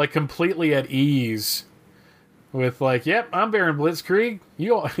completely at ease with yep, I'm Baron Blitzkrieg.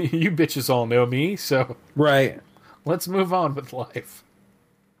 You bitches all know me, so right. Let's move on with life.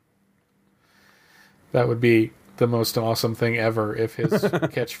 That would be the most awesome thing ever if his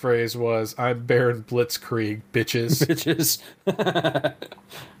catchphrase was, I'm Baron Blitzkrieg, bitches. Bitches.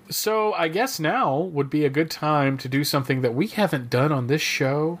 So I guess now would be a good time to do something that we haven't done on this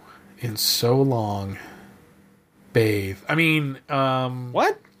show in so long. Bathe. I mean,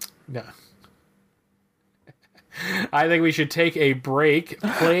 what? No. I think we should take a break,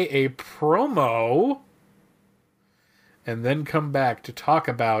 play a promo, and then come back to talk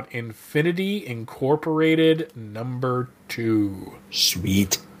about Infinity Incorporated number 2.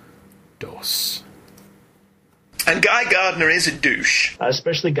 Sweet. Dos. And Guy Gardner is a douche.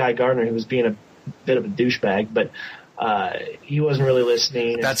 Especially Guy Gardner, who was being a bit of a douchebag, but he wasn't really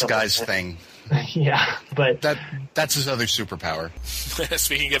listening. That's Guy's thing. Yeah, but that's his other superpower.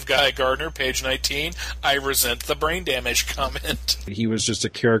 Speaking of Guy Gardner, page 19, I resent the brain damage comment. He was just a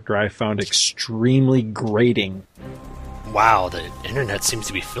character I found extremely grating. Wow, the internet seems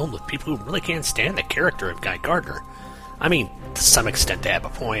to be filled with people who really can't stand the character of Guy Gardner. I mean, to some extent they have a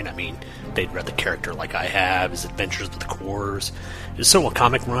point. I mean, they'd read the character like I have, his Adventures with the Corps, his solo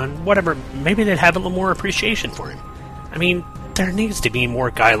comic run, whatever. Maybe they'd have a little more appreciation for him. I mean, there needs to be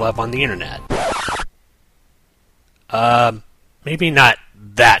more Guy love on the internet. Maybe not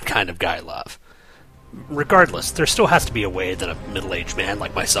that kind of Guy love. Regardless, there still has to be a way that a middle-aged man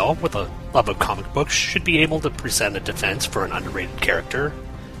like myself with a love of comic books should be able to present a defense for an underrated character.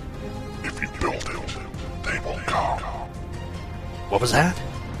 If you build it, they will come. What was that?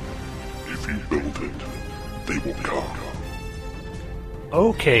 If you build it, they will come.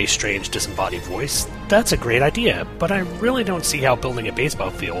 Okay, strange disembodied voice. That's a great idea, but I really don't see how building a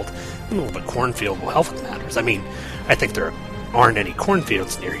baseball field in the middle of a cornfield will help with matters. I mean, I think there aren't any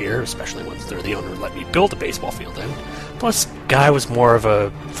cornfields near here, especially once they're the owner who let me build a baseball field in. Plus, Guy was more of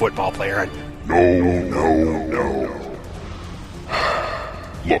a football player, and... No.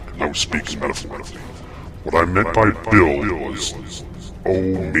 Look, I was speaking metaphorically. What I meant by build was...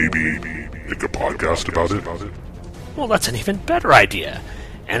 maybe make a podcast about it? Well, that's an even better idea.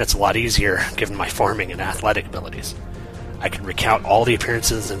 And it's a lot easier, given my farming and athletic abilities. I could recount all the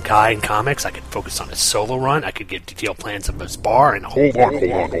appearances in Guy in comics, I could focus on his solo run, I could give detailed plans of his bar, and... Hold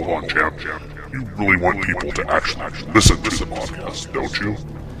on, champ. You really want people to actually listen to the podcast, don't you?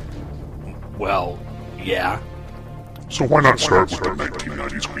 Well, yeah. So why not start with the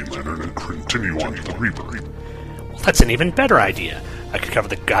 1990s Green Lantern and continue on to the Reaper? Well, that's an even better idea. I could cover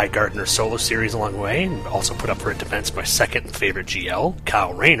the Guy Gardner solo series along the way, and also put up for a defense my second favorite GL,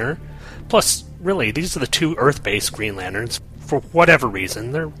 Kyle Rayner. Plus, really, these are the two Earth-based Green Lanterns. For whatever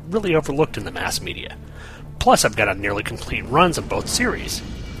reason, they're really overlooked in the mass media. Plus, I've got a nearly complete runs of both series.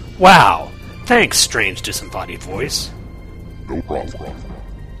 Wow! Thanks, strange disembodied voice. No problem.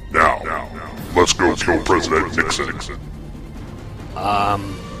 Now, let's go kill President Nixon.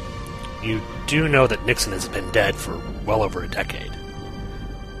 You do know that Nixon has been dead for well over a decade.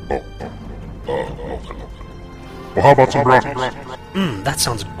 Well, how about some brownies? That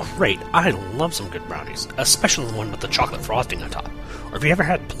sounds great. I love some good brownies, especially the one with the chocolate frosting on top. Or have you ever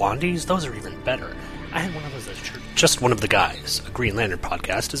had blondies? Those are even better. I had one of those at church. Just One of the Guys, a Green Lantern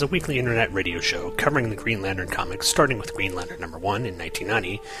podcast, is a weekly internet radio show covering the Green Lantern comics, starting with Green Lantern number 1 in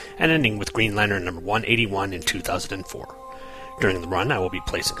 1990 and ending with Green Lantern number 181 in 2004. During the run, I will be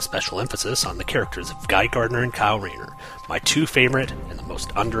placing a special emphasis on the characters of Guy Gardner and Kyle Rayner, my two favorite and the most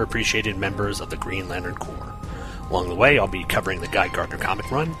underappreciated members of the Green Lantern Corps. Along the way, I'll be covering the Guy Gardner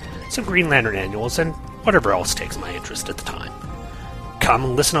comic run, some Green Lantern annuals, and whatever else takes my interest at the time. Come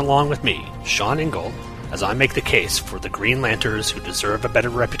and listen along with me, Sean Ingle, as I make the case for the Green Lanterns who deserve a better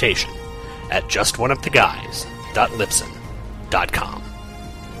reputation at justoneoftheguys.libsyn.com.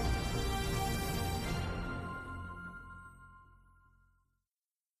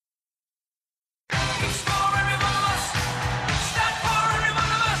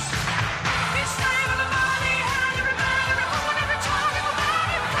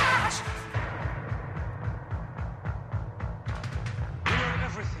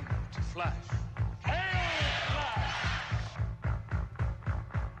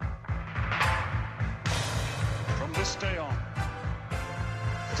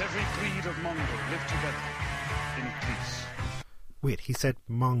 Wait, he said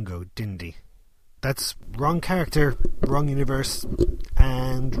Mongo, didn't he? That's wrong character, wrong universe,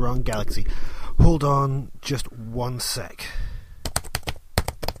 and wrong galaxy. Hold on just one sec.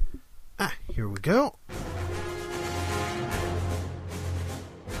 Here we go.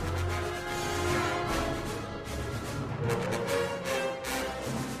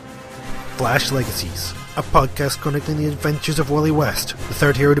 Flash Legacies, a podcast chronicling the adventures of Wally West, the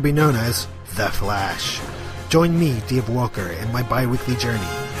third hero to be known as The Flash. Join me, Dave Walker, in my bi-weekly journey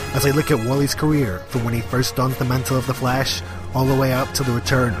as I look at Wally's career from when he first donned the mantle of the Flash all the way up to the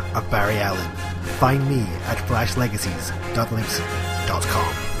return of Barry Allen. Find me at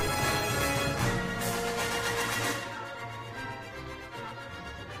flashlegacies.libsyn.com.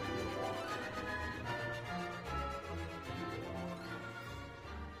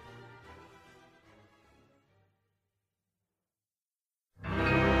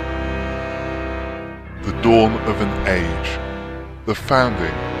 The dawn of an age. The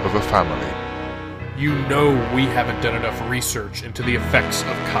founding of a family. You know we haven't done enough research into the effects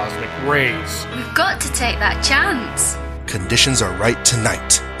of cosmic rays. We've got to take that chance. Conditions are right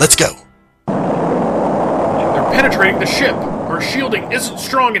tonight. Let's go. They're penetrating the ship. Our shielding isn't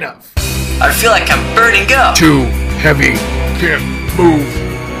strong enough. I feel like I'm burning up. Too heavy. Can't move.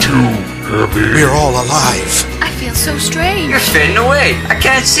 Too heavy. We're all alive. I feel so strange. You're fading away. I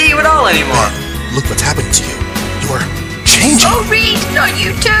can't see you at all anymore. Look what's happened to you. You're changing. Oh, Reed, not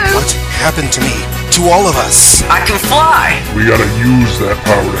you too. What happened to me? To all of us. I can fly. We gotta use that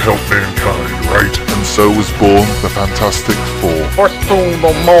power to help mankind, right? And so was born the Fantastic Four. For soon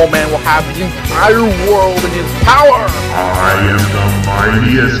the Mole Man will have the entire world in his power. I am the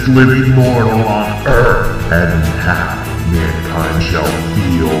mightiest living mortal on Earth, and half mankind shall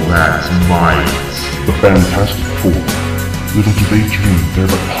feel that might. The Fantastic Four. Little do they dream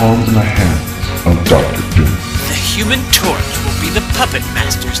they're the palms in the hands of Dr. Doom. The Human Torch will be the Puppet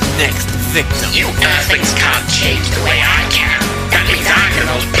Master's next victim. You Earthlings can't change the way I can. That means I'm the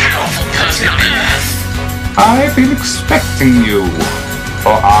most powerful person on Earth. I've been expecting you,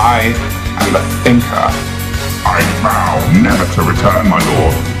 for I am the Thinker. I vow never to return, my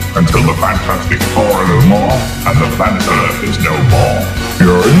lord, until the Fantastic Four are no more, and the planet Earth is no more.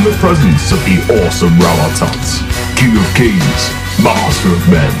 You're in the presence of the awesome Ralatot, King of Kings, Master of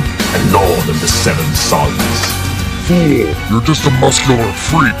Men, and Lord of the Seven Suns. Fool, you're just a muscular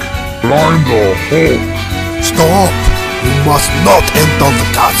freak, but I'm the Hulk. Stop! You must not enter the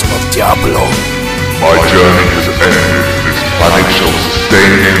castle of Diablo. My journey has ended. This planet shall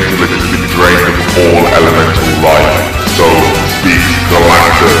sustain until it has been drained of all elemental life. So speaks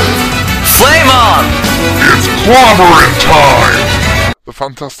Galactus. Flame on! It's clobbering time! The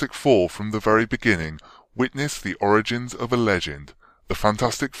Fantastic Four from the very beginning witness the origins of a legend. The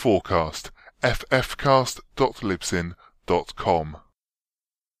Fantastic Forecast. ffcast.libsyn.com.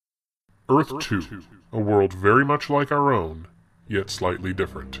 Earth 2, a world very much like our own, yet slightly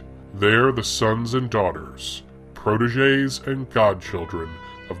different. There the sons and daughters, protégés and godchildren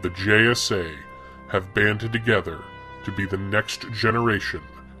of the JSA have banded together to be the next generation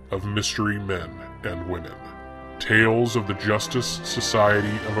of mystery men and women. Tales of the Justice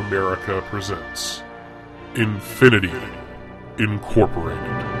Society of America presents Infinity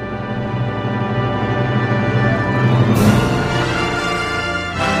Incorporated.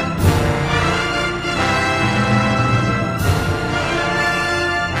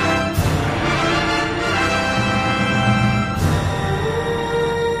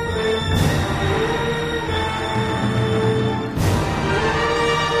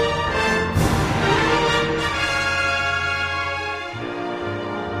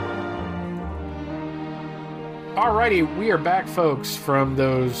 Alrighty, we are back, folks, from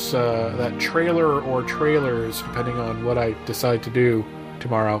those that trailer or trailers, depending on what I decide to do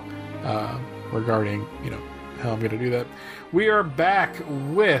tomorrow, regarding how I'm going to do that. We are back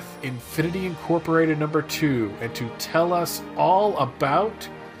with Infinity Incorporated number 2, and to tell us all about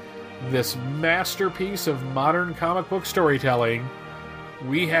this masterpiece of modern comic book storytelling,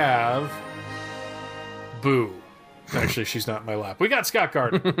 we have Boo. Actually, she's not in my lap. We got Scott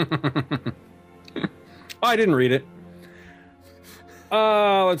Gardner. I didn't read it.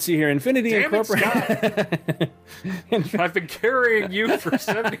 Let's see here. Infinity Damn Incorporated. It, Scott. I've been carrying you for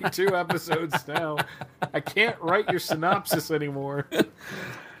 72 episodes now. I can't write your synopsis anymore.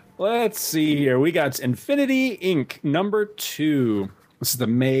 Let's see here. We got Infinity Inc. number 2. This is the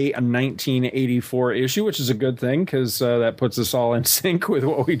May 1984 issue, which is a good thing because that puts us all in sync with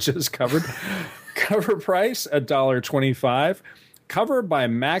what we just covered. Cover price, $1.25. Cover by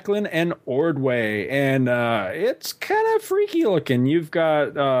Macklin and Ordway, and it's kind of freaky looking. You've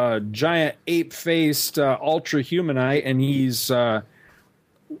got giant ape-faced Ultra Humanite, and he's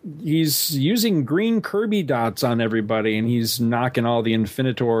using green Kirby dots on everybody, and he's knocking all the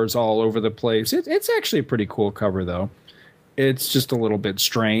Infinitors all over the place. It's actually a pretty cool cover, though. It's just a little bit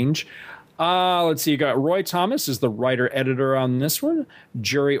strange. Let's see. You got Roy Thomas is the writer-editor on this one.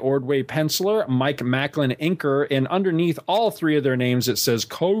 Jerry Ordway penciler. Mike Macklin inker. And underneath all three of their names, it says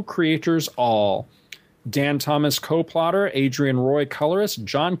co-creators all. Dan Thomas co-plotter. Adrian Roy colorist.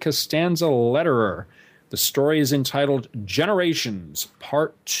 John Costanza letterer. The story is entitled Generations,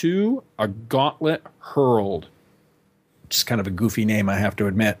 Part 2, A Gauntlet Hurled. Just kind of a goofy name, I have to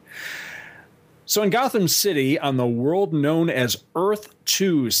admit. So in Gotham City, on the world known as Earth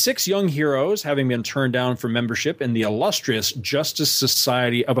 2, 6 young heroes, having been turned down for membership in the illustrious Justice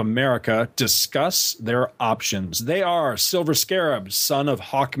Society of America, discuss their options. They are Silver Scarab, son of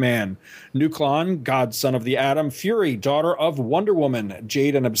Hawkman; Nuklon, godson of the Atom; Fury, daughter of Wonder Woman;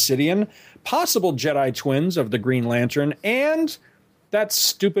 Jade and Obsidian, possible Jedi twins of the Green Lantern; and that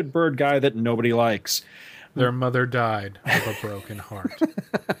stupid bird guy that nobody likes. Their mother died of a broken heart.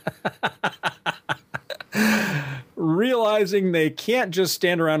 Realizing they can't just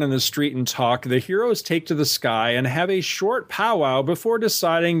stand around in the street and talk, the heroes take to the sky and have a short powwow before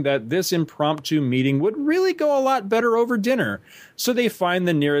deciding that this impromptu meeting would really go a lot better over dinner. So they find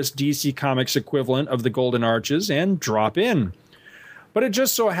the nearest DC Comics equivalent of the Golden Arches and drop in. But it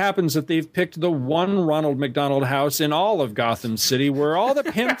just so happens that they've picked the one Ronald McDonald house in all of Gotham City where all the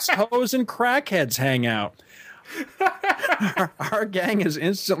pimps, hoes, and crackheads hang out. Our gang is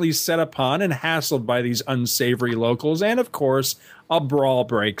instantly set upon and hassled by these unsavory locals, and of course, a brawl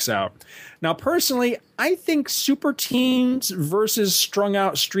breaks out. Now, personally, I think super teens versus strung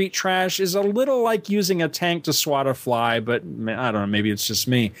out street trash is a little like using a tank to swat a fly, but I don't know, maybe it's just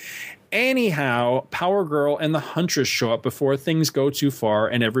me. Anyhow, Power Girl and the Huntress show up before things go too far,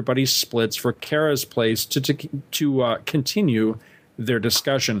 and everybody splits for Kara's place to continue their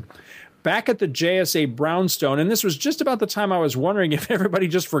discussion. Back at the JSA Brownstone, and this was just about the time I was wondering if everybody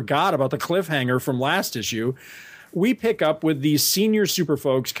just forgot about the cliffhanger from last issue, we pick up with these senior super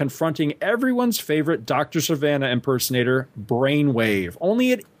folks confronting everyone's favorite Dr. Savannah impersonator, Brainwave.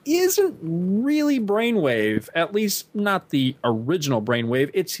 Only it isn't really Brainwave, at least not the original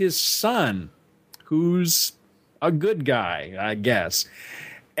Brainwave. It's his son, who's a good guy, I guess.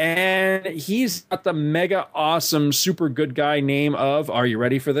 And he's got the mega awesome super good guy name of, are you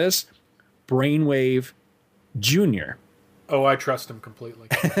ready for this? Brainwave Jr. Oh, I trust him completely.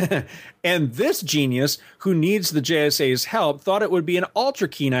 And this genius, who needs the JSA's help, thought it would be an ultra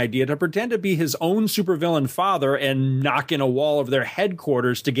keen idea to pretend to be his own supervillain father and knock in a wall of their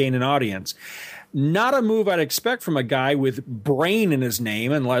headquarters to gain an audience. Not a move I'd expect from a guy with brain in his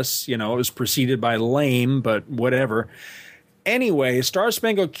name, unless, it was preceded by lame, but whatever. Anyway, Star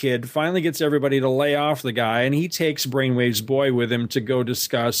Spangled Kid finally gets everybody to lay off the guy, and he takes Brainwave's boy with him to go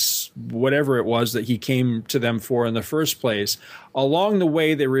discuss whatever it was that he came to them for in the first place. Along the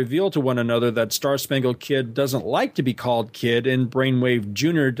way, they reveal to one another that Star Spangled Kid doesn't like to be called Kid, and Brainwave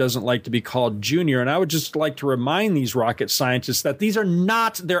Jr. doesn't like to be called Junior. And I would just like to remind these rocket scientists that these are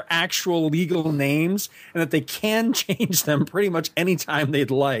not their actual legal names, and that they can change them pretty much anytime they'd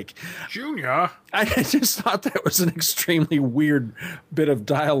like. Junior? I just thought that was an extremely weird bit of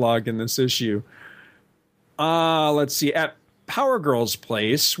dialogue in this issue. Let's see. At Power Girl's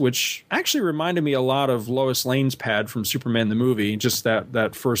place, which actually reminded me a lot of Lois Lane's pad from Superman the movie, just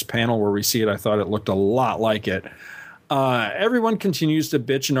that first panel where we see it, I thought it looked a lot like it. Everyone continues to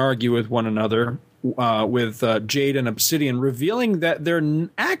bitch and argue with one another, with Jade and Obsidian revealing that they're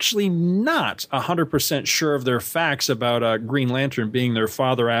actually not 100% sure of their facts about Green Lantern being their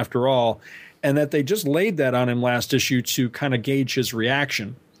father after all, and that they just laid that on him last issue to kind of gauge his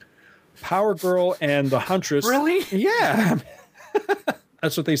reaction. Power Girl and the Huntress... Really? Yeah.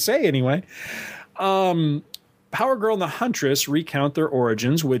 That's what they say anyway. Power Girl and the Huntress recount their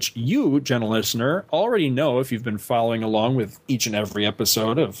origins, which you, gentle listener, already know if you've been following along with each and every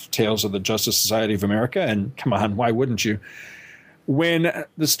episode of Tales of the Justice Society of America. And come on, why wouldn't you? When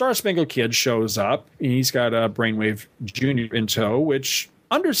the Star Spangled Kid shows up, he's got a Brainwave Jr. in tow, which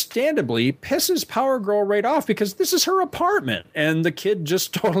understandably pisses Power Girl right off because this is her apartment, and the kid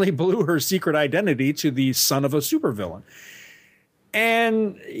just totally blew her secret identity to the son of a supervillain.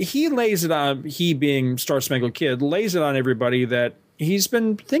 And he lays it on, he being Star Spangled Kid, lays it on everybody that he's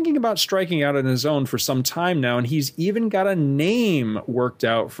been thinking about striking out on his own for some time now, and he's even got a name worked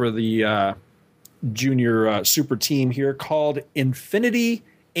out for the junior super team here called Infinity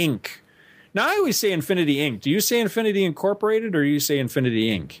Inc. Now, I always say Infinity Inc. Do you say Infinity Incorporated or do you say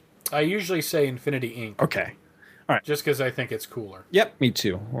Infinity Inc.? I usually say Infinity Inc. Okay. All right. Just because I think it's cooler. Yep, me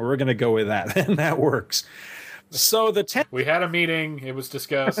too. Well, we're going to go with that, and that works. So we had a meeting. It was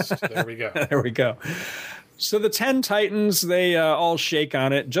discussed. There we go. There we go. So the 10 Titans, they all shake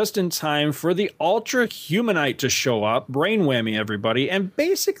on it just in time for the Ultra Humanite to show up, brain whammy everybody, and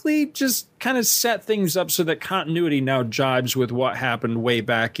basically just kind of set things up so that continuity now jibes with what happened way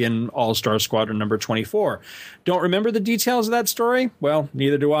back in All-Star Squadron number 24. Don't remember the details of that story? Well,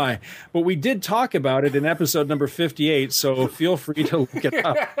 neither do I. But we did talk about it in episode number 58, so feel free to look it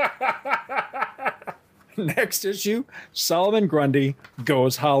up. Next issue, Solomon Grundy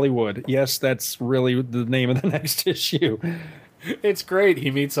Goes Hollywood. Yes, that's really the name of the next issue. It's great.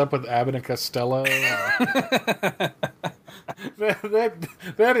 He meets up with Abbott and Costello.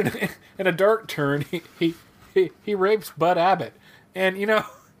 that in a dark turn, he rapes Bud Abbott. And, you know,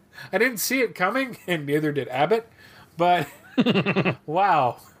 I didn't see it coming, and neither did Abbott. But,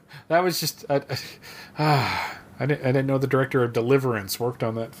 wow. That was just... I didn't know the director of Deliverance worked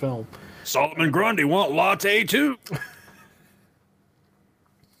on that film. Solomon Grundy want latte too.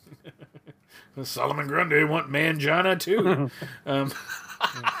 Solomon Grundy want mangina too. That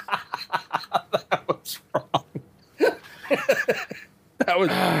was wrong. That was.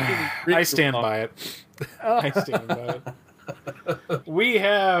 I stand by it. I stand by it. We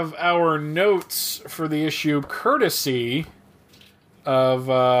have our notes for the issue, courtesy of.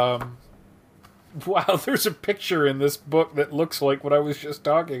 Wow, there's a picture in this book that looks like what I was just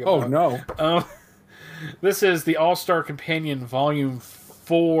talking about. Oh, no. This is the All-Star Companion Volume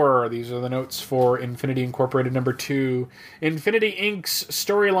 4. These are the notes for Infinity Incorporated number 2. Infinity Inc.'s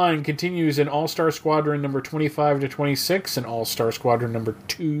storyline continues in All-Star Squadron number 25 to 26 and All-Star Squadron number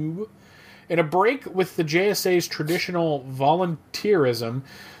 2. In a break with the JSA's traditional volunteerism?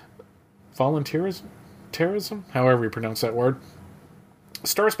 However you pronounce that word.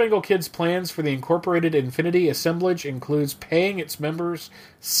 Star Spangled Kid's plans for the Incorporated Infinity assemblage includes paying its members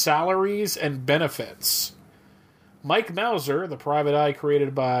salaries and benefits. Mike Mauser, the private eye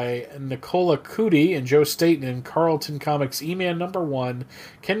created by Nicola Cudi and Joe Staton in Carlton Comics E-Man number 1,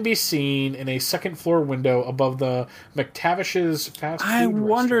 can be seen in a second-floor window above the McTavish's fast food I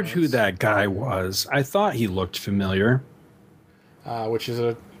wondered who that guy was. I thought he looked familiar. Which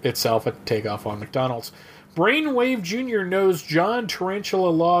is itself a takeoff on McDonald's. Brainwave Jr. knows John Tarantula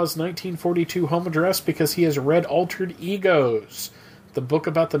Law's 1942 home address because he has read Altered Egos, the book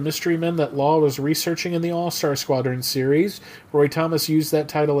about the mystery men that Law was researching in the All-Star Squadron series. Roy Thomas used that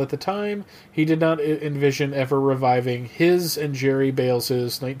title at the time. He did not envision ever reviving his and Jerry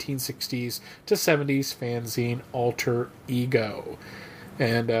Bales's 1960s to 70s fanzine Alter Ego.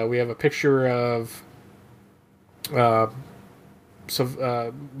 And we have a picture of the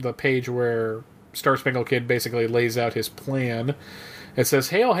page where Star Spangled Kid basically lays out his plan. It says,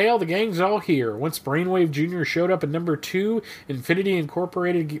 "Hail, hail, the gang's all here. Once Brainwave Jr. showed up in number 2, Infinity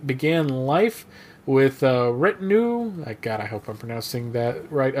Incorporated began life with a retinue, God, I hope I'm pronouncing that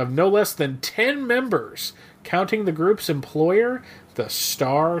right, of no less than 10 members, counting the group's employer, the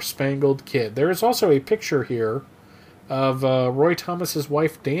Star Spangled Kid." There is also a picture here of Roy Thomas's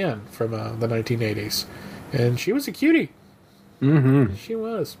wife, Dan, from the 1980s. And she was a cutie. Mm-hmm. She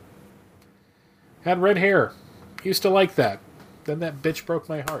was. Had red hair. Used to like that. Then that bitch broke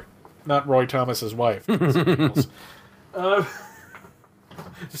my heart. Not Roy Thomas's wife. Just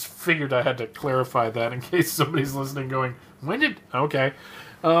figured I had to clarify that in case somebody's listening going, when did... Okay.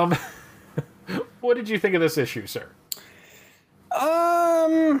 What did you think of this issue, sir?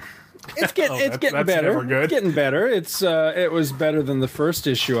 It's getting better. It's getting better. It was better than the first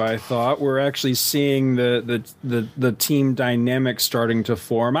issue, I thought. We're actually seeing the team dynamic starting to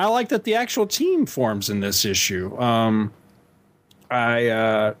form. I like that the actual team forms in this issue.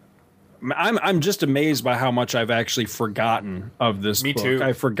 I I'm just amazed by how much I've actually forgotten of this book. Too.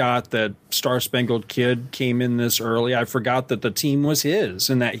 I forgot that Star Spangled Kid came in this early. I forgot that the team was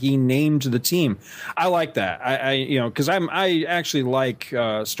his and that he named the team. I like that. I because I actually like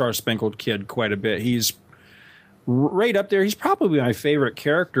Star Spangled Kid quite a bit. He's right up there. He's probably my favorite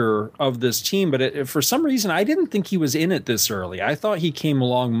character of this team, but for some reason I didn't think he was in it this early. I thought he came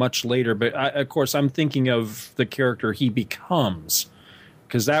along much later, but of course I'm thinking of the character he becomes.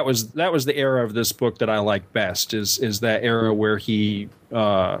 Because that was the era of this book that I like best is that era where he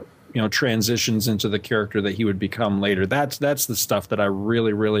transitions into the character that he would become later. That's the stuff that I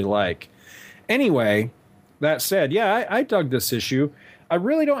really, really like. Anyway, that said, yeah, I dug this issue. I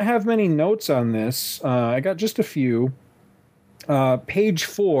really don't have many notes on this. I got just a few. Page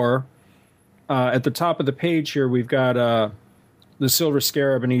 4, at the top of the page here, we've got the Silver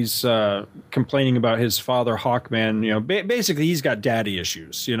Scarab, and he's complaining about his father, Hawkman. Basically, he's got daddy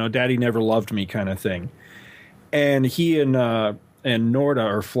issues. Daddy never loved me, kind of thing. And he and Norda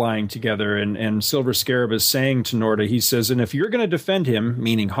are flying together, and Silver Scarab is saying to Norda, he says, "And if you're going to defend him,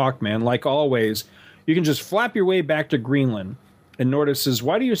 meaning Hawkman, like always, you can just flap your way back to Greenland." And Norda says,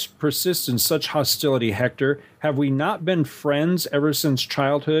 "Why do you persist in such hostility, Hector? Have we not been friends ever since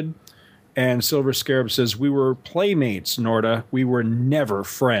childhood?" And Silver Scarab says, "We were playmates, Norda. We were never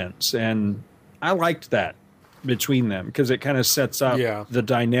friends." And I liked that between them because it kind of sets up the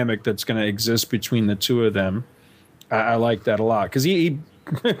dynamic that's going to exist between the two of them. I like that a lot because he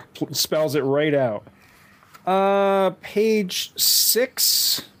spells it right out. Page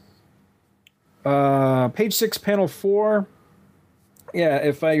 6. Page 6, panel 4. Yeah,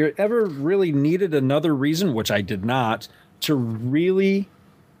 if I ever really needed another reason, which I did not, to really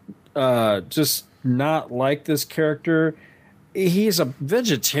just not like this character, he's a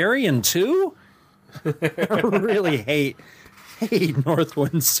vegetarian too. I really hate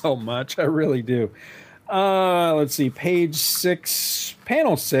Northwind so much. I really do. Let's see, page 6,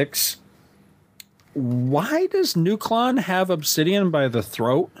 panel 6. Why does Nuklon have Obsidian by the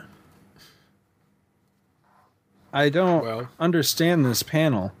throat? I don't understand this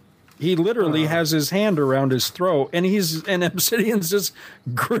panel. He literally has his hand around his throat, and Obsidian's just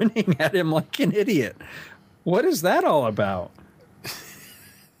grinning at him like an idiot. What is that all about?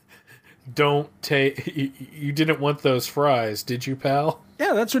 You didn't want those fries, did you, pal?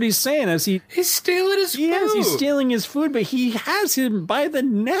 Yeah, that's what he's saying. He's stealing his food. Yes, he's stealing his food, but he has him by the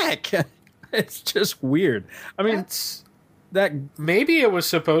neck. It's just weird. I mean, that maybe it was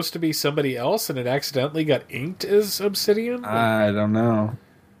supposed to be somebody else, and it accidentally got inked as Obsidian. I don't know.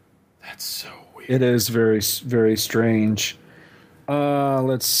 That's so weird. It is very, very strange.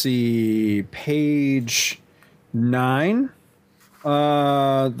 Let's see. Page 9.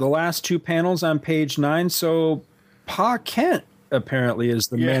 The last two panels on page 9. So, Pa Kent apparently is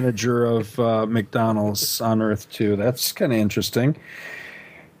the manager of McDonald's on Earth 2. That's kind of interesting.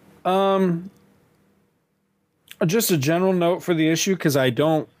 Just a general note for the issue, because I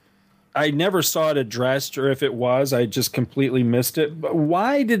never saw it addressed, or if it was, I just completely missed it. But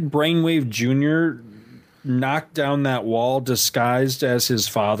why did Brainwave Jr. knock down that wall disguised as his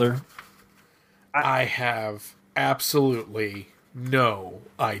father? I have absolutely no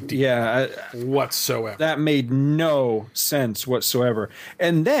idea whatsoever. That made no sense whatsoever.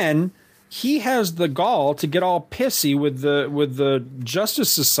 And then he has the gall to get all pissy with the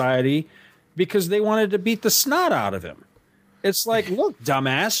Justice Society because they wanted to beat the snot out of him. It's like, look,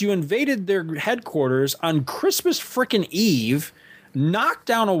 dumbass, you invaded their headquarters on Christmas frickin' Eve, knocked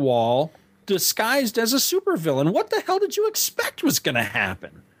down a wall, disguised as a supervillain. What the hell did you expect was going to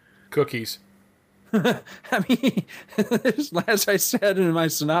happen? Cookies. I mean, as I said in my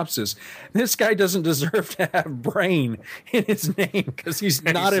synopsis, this guy doesn't deserve to have brain in his name because he's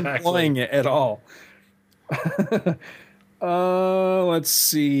not employing it at all. Let's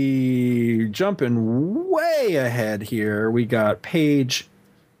see. Jumping way ahead here, we got page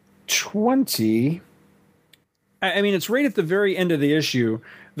 20. I mean, it's right at the very end of the issue.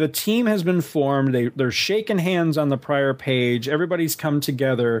 The team has been formed. They're shaking hands on the prior page. Everybody's come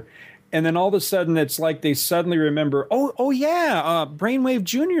together. And then all of a sudden, it's like they suddenly remember, oh yeah, Brainwave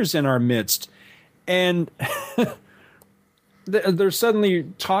Jr.'s in our midst. And they're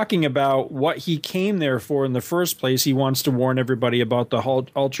suddenly talking about what he came there for in the first place. He wants to warn everybody about the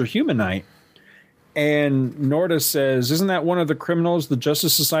Ultra Humanite. And Norda says, isn't that one of the criminals the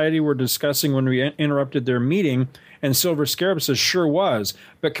Justice Society were discussing when we interrupted their meeting? And Silver Scarab says, sure was.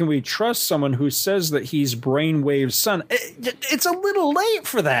 But can we trust someone who says that he's Brainwave's son? It's a little late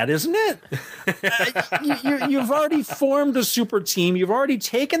for that, isn't it? You've already formed a super team. You've already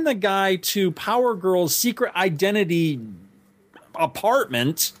taken the guy to Power Girl's secret identity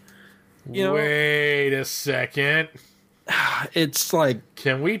apartment. You know, wait a second. It's like,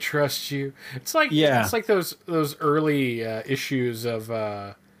 can we trust you? It's like it's like those early issues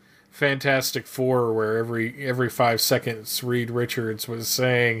of Fantastic Four where every 5 seconds Reed Richards was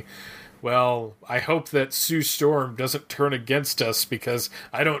saying, well, I hope that Sue Storm doesn't turn against us because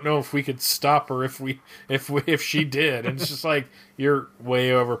I don't know if we could stop her if she did. And it's just like, you're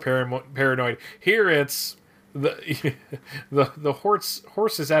way over paranoid. Here it's the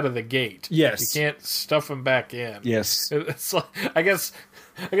horse is out of the gate. Yes, you can't stuff him back in. Yes, it's like, I guess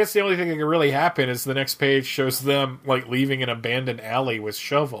the only thing that can really happen is the next page shows them like leaving an abandoned alley with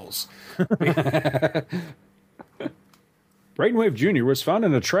shovels. Brainwave Jr. was found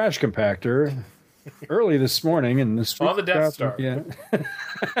in a trash compactor early this morning in the street on the Death Star. Yeah,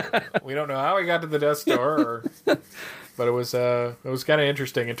 we don't know how he got to the Death Star, but it was kind of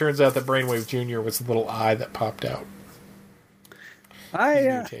interesting. It turns out that Brainwave Jr. was the little eye that popped out.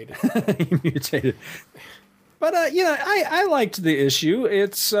 Mutated. He mutated. But I liked the issue.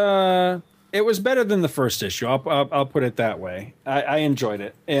 It was better than the first issue. I'll put it that way. I enjoyed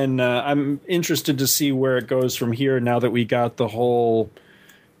it, and I'm interested to see where it goes from here. Now that we got the whole,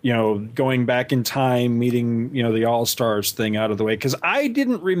 going back in time, meeting the All-Stars thing out of the way, because I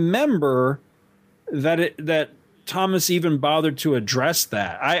didn't remember that Thomas even bothered to address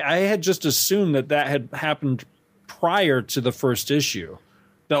that. I had just assumed that had happened prior to the first issue.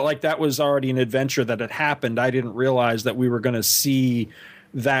 That was already an adventure that had happened. I didn't realize that we were going to see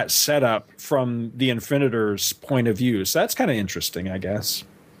that setup from the Infinitor's point of view. So that's kind of interesting, I guess.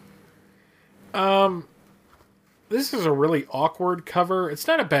 This is a really awkward cover. It's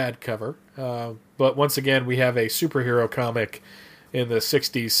not a bad cover, but once again, we have a superhero comic in the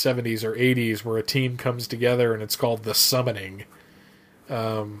 60s, 70s, or 80s where a team comes together and it's called The Summoning.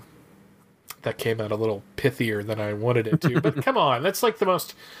 That came out a little pithier than I wanted it to. But come on, that's like the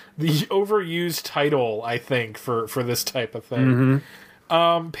overused title, I think, for this type of thing.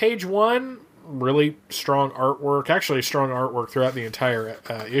 Mm-hmm. Page 1, really strong artwork. Actually, strong artwork throughout the entire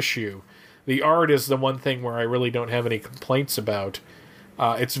issue. The art is the one thing where I really don't have any complaints about.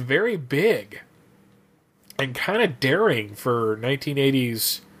 It's very big and kind of daring for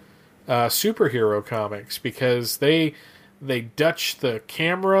 1980s superhero comics because they Dutch the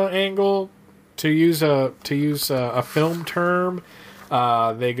camera angle, to use a film term.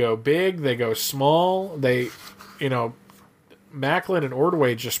 They go big, they go small. Macklin and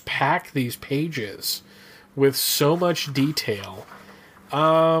Ordway just pack these pages with so much detail.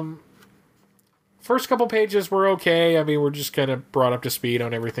 First couple pages were okay. I mean, we're just kind of brought up to speed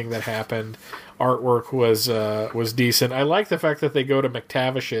on everything that happened. Artwork was decent. I like the fact that they go to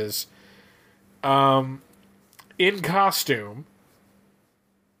McTavish's in costume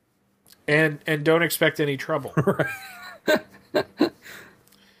and don't expect any trouble.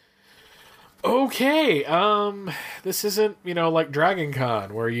 Okay, this isn't, like Dragon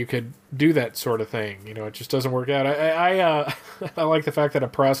Con, where you could do that sort of thing. It just doesn't work out. I like the fact that a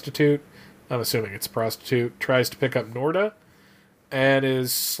prostitute, I'm assuming it's a prostitute, tries to pick up Norda and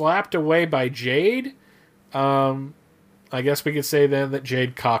is slapped away by Jade. I guess we could say then that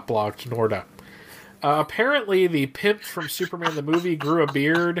Jade cockblocked Norda. Apparently, the pimp from Superman the movie grew a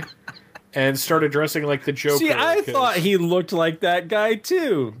beard and started dressing like the Joker. See, I thought he looked like that guy,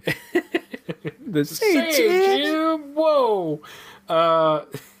 too. Say, Jim! Whoa! I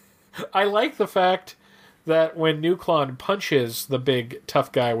like the fact that when Nuklon punches the big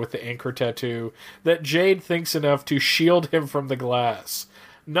tough guy with the anchor tattoo, that Jade thinks enough to shield him from the glass.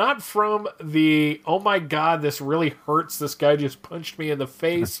 Not from the, oh my god, this really hurts, this guy just punched me in the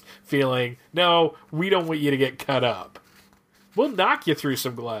face feeling. No, we don't want you to get cut up. We'll knock you through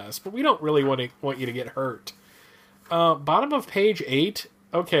some glass, but we don't really want you to get hurt. Bottom of page 8.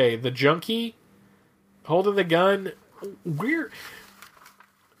 Okay, the junkie holding the gun.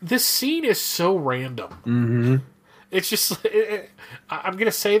 This scene is so random. Mm-hmm. It's just... I'm going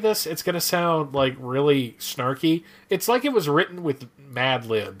to say this. It's going to sound like really snarky. It's like it was written with Mad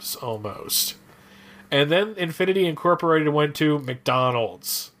Libs, almost. And then Infinity Incorporated went to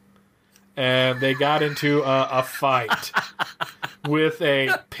McDonald's. And they got into a fight with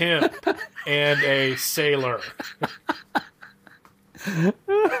a pimp and a sailor.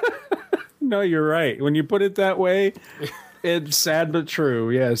 No, you're right. When you put it that way, it's sad but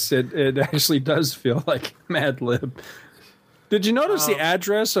true. Yes, it actually does feel like Mad Lib. Did you notice the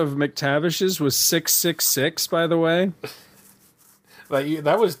address of McTavish's was 666, by the way?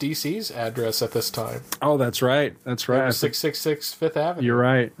 That was DC's address at this time. Oh, that's right. That's right. 666 Fifth Avenue. You're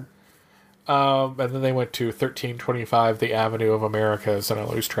right. And then they went to 1325, the Avenue of Americas, and I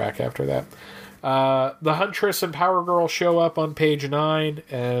lose track after that. The Huntress and Power Girl show up on page 9,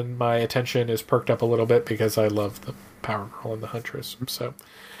 and my attention is perked up a little bit because I love the Power Girl and the Huntress. So,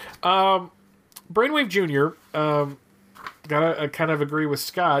 Brainwave Jr. Gotta kind of agree with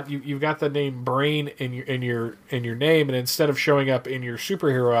Scott. You've got the name Brain in your name, and instead of showing up in your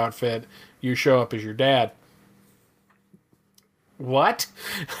superhero outfit, you show up as your dad. What?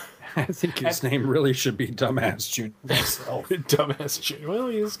 I think his name really should be Dumbass Jr. himself. Dumbass Jr. Well,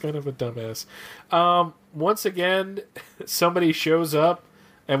 he is kind of a dumbass. Once again, somebody shows up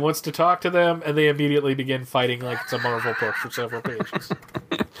and wants to talk to them, and they immediately begin fighting like it's a Marvel book for several pages.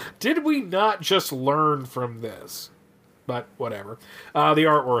 Did we not just learn from this? But whatever. The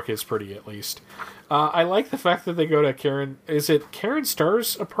artwork is pretty, at least. I like the fact that they go to Karen... Is it Karen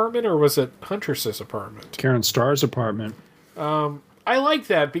Starr's apartment, or was it Huntress's apartment? Karen Starr's apartment. I like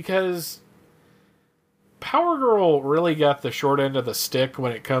that because Power Girl really got the short end of the stick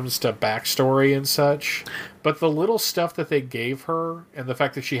when it comes to backstory and such. But the little stuff that they gave her and the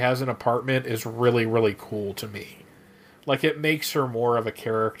fact that she has an apartment is really, really cool to me. Like, it makes her more of a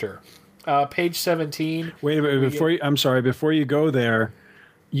character. Page 17. Wait a minute, before you go there,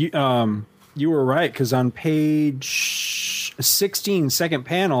 you were right, because on page 16, second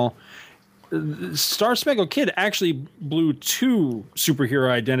panel, Star Spangled Kid actually blew 2 superhero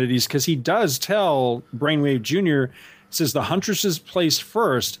identities, because he does tell Brainwave Jr., says the Huntress is placed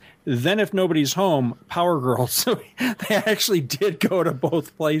first, then if nobody's home, Power Girl. So they actually did go to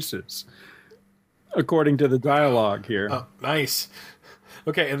both places, according to the dialogue here. Oh, nice.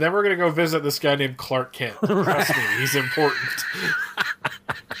 Okay, and then we're going to go visit this guy named Clark Kent. Trust me, he's important.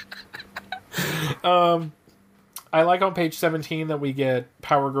 I like on page 17 that we get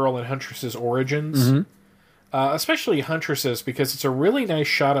Power Girl and Huntress's origins. Especially Huntress's, because it's a really nice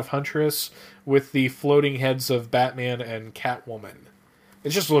shot of Huntress with the floating heads of Batman and Catwoman. It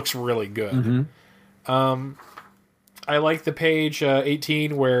just looks really good. I like the page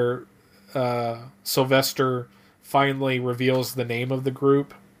 18 where Sylvester finally reveals the name of the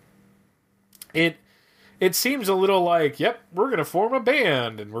group. It seems a little like, yep, we're gonna form a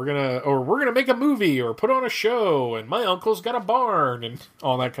band, and we're gonna make a movie or put on a show, and my uncle's got a barn and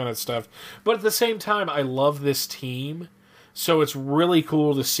all that kind of stuff. But at the same time, I love this team, so it's really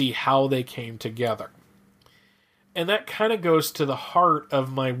cool to see how they came together. And that kind of goes to the heart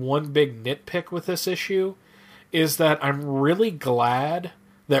of my one big nitpick with this issue, is that I'm really glad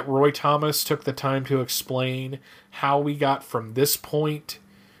that Roy Thomas took the time to explain how we got from this point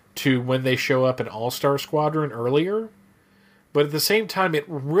to when they show up in All-Star Squadron earlier. But at the same time, it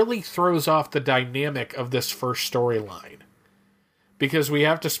really throws off the dynamic of this first storyline. Because we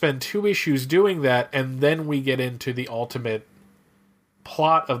have to spend 2 issues doing that, and then we get into the ultimate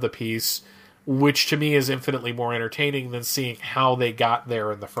plot of the piece, which to me is infinitely more entertaining than seeing how they got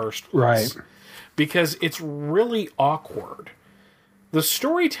there in the first place. Right. Because it's really awkward. The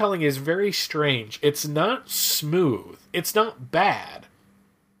storytelling is very strange. It's not smooth. It's not bad.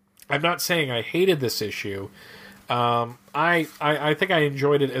 I'm not saying I hated this issue. I think I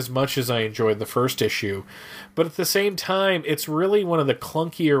enjoyed it as much as I enjoyed the first issue. But at the same time, it's really one of the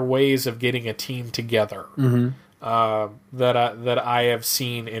clunkier ways of getting a team together that I have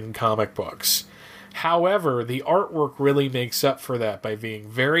seen in comic books. However, the artwork really makes up for that by being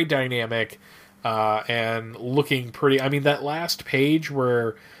very dynamic and looking pretty. I mean, that last page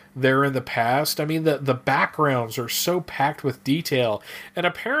where they're in the past, I mean, the backgrounds are so packed with detail. And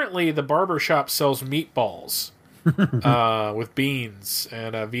apparently the barbershop sells meatballs with beans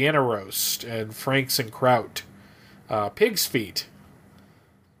and Vienna roast and Franks and Kraut. Pig's feet.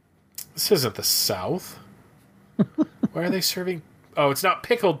 This isn't the South. Why are they serving... Oh, it's not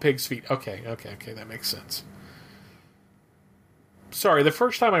pickled pig's feet. Okay, that makes sense. Sorry, the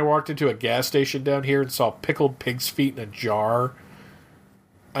first time I walked into a gas station down here and saw pickled pig's feet in a jar,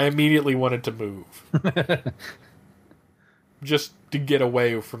 I immediately wanted to move. Just to get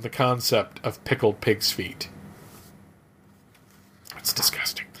away from the concept of pickled pig's feet. It's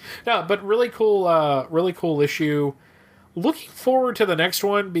disgusting. No, but really cool issue. Looking forward to the next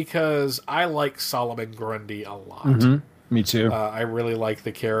one because I like Solomon Grundy a lot. Me too. I really like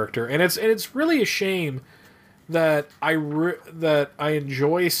the character, and it's really a shame that I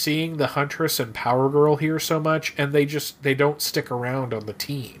enjoy seeing the Huntress and Power Girl here so much, and they don't stick around on the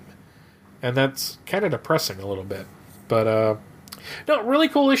team, and that's kind of depressing a little bit. But no, really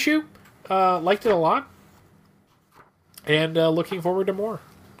cool issue. Liked it a lot, and looking forward to more.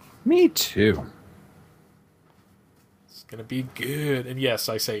 Me too. It's gonna be good, and yes,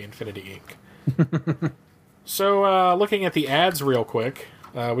 I say Infinity Inc. So, looking at the ads real quick,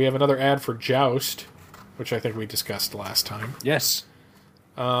 we have another ad for Joust, which I think we discussed last time. Yes.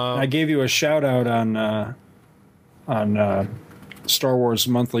 I gave you a shout out on Star Wars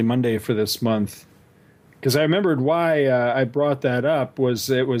Monthly Monday for this month because I remembered why I brought that up. It's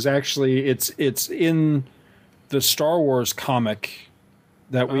in the Star Wars comic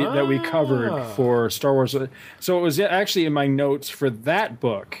that we covered for Star Wars. So it was actually in my notes for that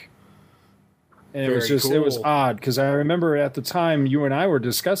book. And it was just cool. It was odd because I remember at the time you and I were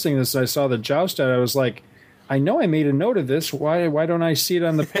discussing this. And I saw the joust out. I was like, I know I made a note of this. Why don't I see it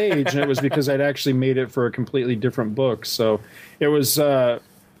on the page? And it was because I'd actually made it for a completely different book. So it was. I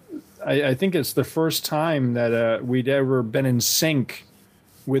think it's the first time that we'd ever been in sync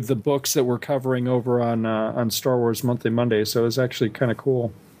with the books that we're covering over on Star Wars Monthly Monday. So it was actually kind of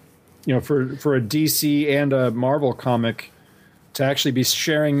cool, for a DC and a Marvel comic to actually be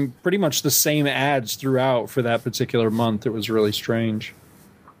sharing pretty much the same ads throughout for that particular month. It was really strange.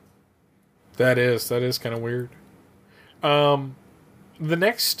 That is kind of weird. The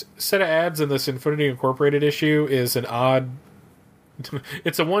next set of ads in this Infinity Incorporated issue is an odd.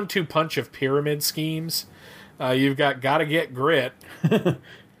 It's a 1-2 punch of pyramid schemes. You've got Gotta Get Grit, and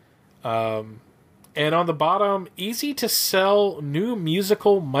on the bottom, easy to sell new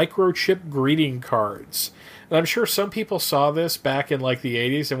musical microchip greeting cards. And I'm sure some people saw this back in like the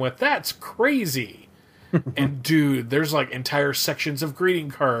 80s and went, "That's crazy!" And dude, there's like entire sections of greeting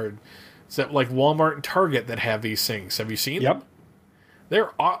card. It's at like Walmart and Target that have these things. Have you seen them?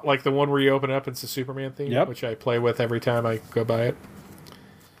 They're like the one where you open up, it's the Superman theme, which I play with every time I go by it.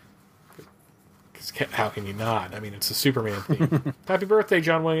 Because how can you not? I mean, it's a Superman theme. Happy birthday,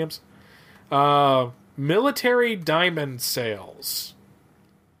 John Williams. Military diamond sales.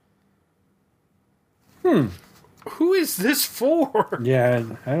 Who is this for? Yeah,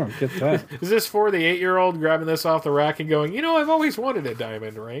 I don't get that. Is this for the 8-year-old grabbing this off the rack and going, I've always wanted a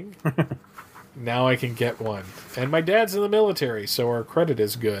diamond ring. Now I can get one. And my dad's in the military, so our credit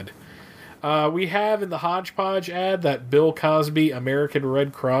is good. We have in the Hodgepodge ad that Bill Cosby American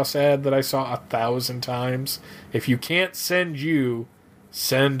Red Cross ad that I saw 1,000 times. If you can't send you,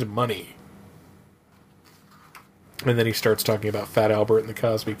 send money. And then he starts talking about Fat Albert and the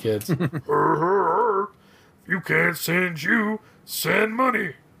Cosby Kids. You can't send you, send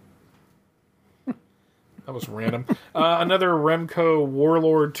money. That was random. Another Remco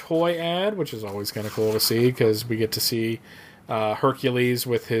Warlord toy ad, which is always kind of cool to see because we get to see Hercules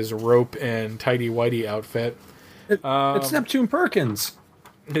with his rope and tighty-whitey outfit. It's Neptune Perkins.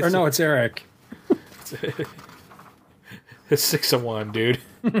 It's Eric. It's 6 of 1, dude.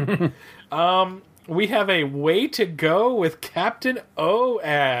 We have a Way to Go with Captain O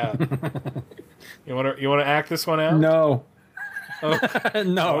ad. You want to act this one out? No. Oh.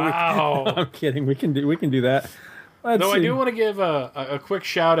 No. Wow. I'm kidding. We can do that. Though I do want to give a quick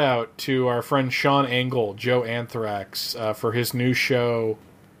shout out to our friend Sean Engel, Joe Anthrax, for his new show,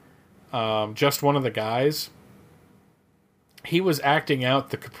 Just One of the Guys. He was acting out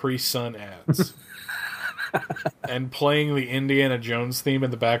the Capri Sun ads and playing the Indiana Jones theme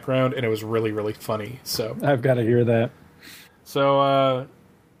in the background, and it was really, really funny. So I've got to hear that. So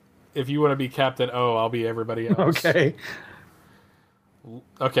if you want to be Captain O, I'll be everybody else. Okay.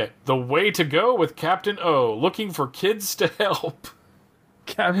 Okay, The Way to Go with Captain O, looking for kids to help.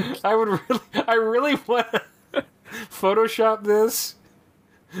 I really want to Photoshop this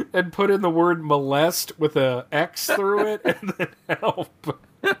and put in the word molest with a X through it and then help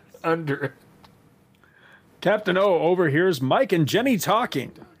under it. Captain O overhears Mike and Jenny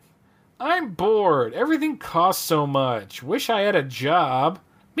talking. I'm bored. Everything costs so much. Wish I had a job.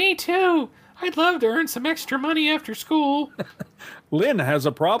 Me too. I'd love to earn some extra money after school. Lynn has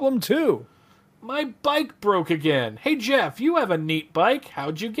a problem, too. My bike broke again. Hey, Jeff, you have a neat bike.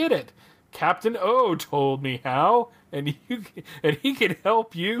 How'd you get it? Captain O told me how, and he can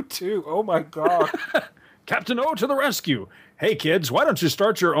help you, too. Oh, my God. Captain O to the rescue. Hey, kids, why don't you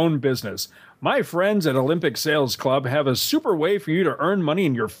start your own business? My friends at Olympic Sales Club have a super way for you to earn money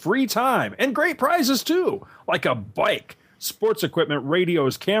in your free time, and great prizes, too, like a bike, sports equipment,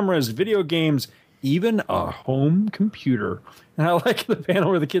 radios, cameras, video games, even a home computer. And I like the panel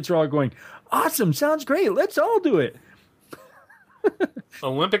where the kids are all going, awesome, sounds great, let's all do it.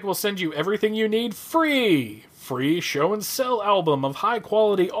 Olympic will send you everything you need free. Free show and sell album of high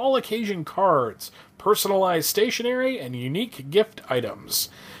quality all occasion cards, personalized stationery, and unique gift items.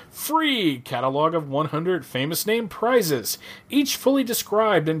 Free catalog of 100 famous name prizes, each fully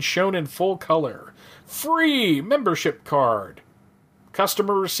described and shown in full color. Free membership card.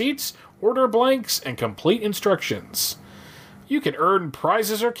 Customer receipts, order blanks, and complete instructions. You can earn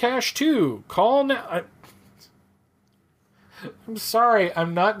prizes or cash too. Call now. I'm sorry,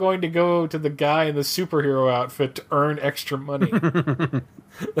 I'm not going to go to the guy in the superhero outfit to earn extra money.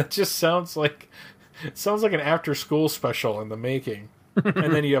 That just sounds like an after-school special in the making.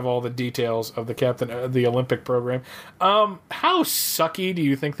 And then you have all the details of the Olympic program. How sucky do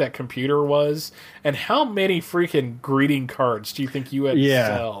you think that computer was? And how many freaking greeting cards do you think you had to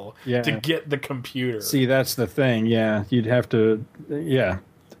sell to get the computer? See, that's the thing. Yeah, you'd have to. Yeah,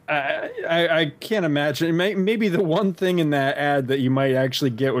 I can't imagine. Maybe the one thing in that ad that you might actually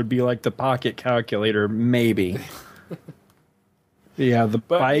get would be like the pocket calculator. Maybe. Yeah, the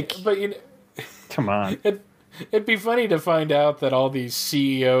bike. But you know, come on. It'd be funny to find out that all these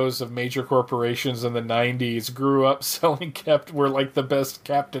CEOs of major corporations in the 90s grew up were like the best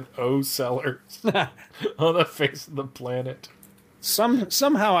Captain O sellers on the face of the planet.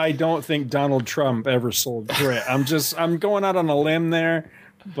 Somehow I don't think Donald Trump ever sold grit. I'm going out on a limb there,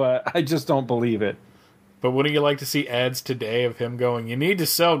 but I just don't believe it. But wouldn't you like to see ads today of him going, "You need to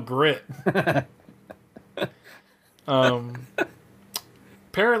sell grit"?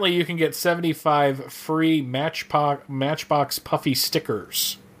 Apparently, you can get 75 free Matchbox Puffy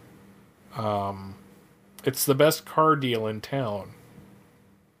stickers. It's the best car deal in town.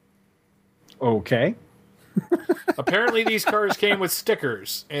 Okay. Apparently, these cars came with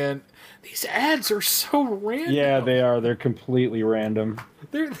stickers, and these ads are so random. Yeah, they are. They're completely random.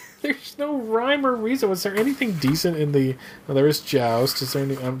 There's no rhyme or reason. Was there anything decent in the... Well, there is Joust. Is there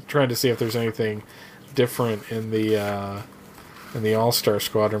any, I'm trying to see if there's anything different in the All-Star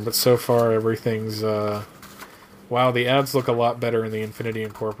Squadron, but so far everything's... wow, the ads look a lot better in the Infinity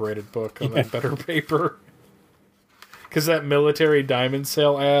Incorporated book on that better paper. Because that military diamond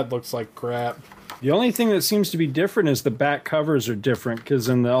sale ad looks like crap. The only thing that seems to be different is the back covers are different, because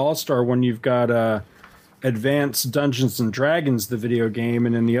in the All-Star one you've got Advanced Dungeons & Dragons, the video game,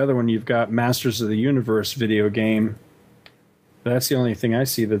 and in the other one you've got Masters of the Universe video game. That's the only thing I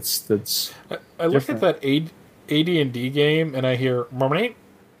see that's I look at that AD&D game, and I hear...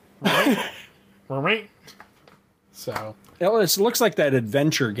 So... It looks like that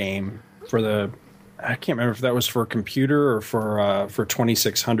adventure game for the... I can't remember if that was for a computer or for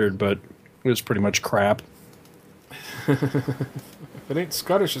 2600, but it was pretty much crap. If it ain't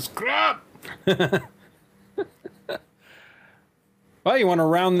Scottish, it's crap! Well, you want to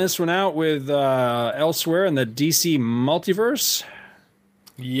round this one out with elsewhere in the DC multiverse?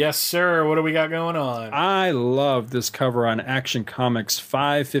 Yes, sir. What do we got going on? I love this cover on Action Comics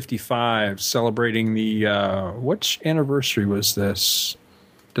 555, celebrating the... which anniversary was this?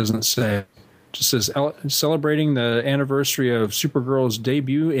 Doesn't say. It just says celebrating the anniversary of Supergirl's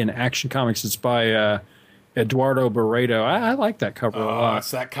debut in Action Comics. It's by Eduardo Barreto. I like that cover a lot.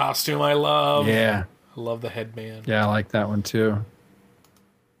 It's that costume I love. Yeah. I love the headband. Yeah, I like that one too.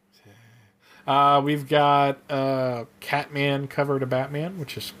 We've got Catman cover to Batman,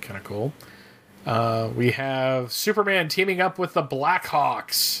 which is kind of cool. We have Superman teaming up with the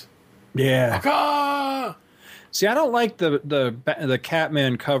Blackhawks. Yeah. Haka! See, I don't like the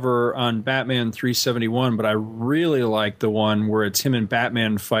Catman cover on Batman 371, but I really like the one where it's him and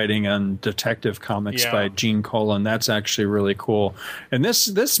Batman fighting on Detective Comics by Gene Colan. That's actually really cool. And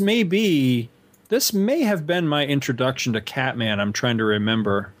this may have been my introduction to Catman. I'm trying to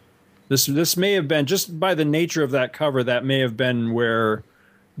remember. This may have been, just by the nature of that cover, that may have been where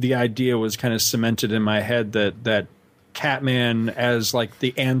the idea was kind of cemented in my head that Catman as like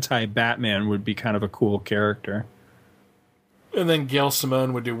the anti-Batman would be kind of a cool character. And then Gail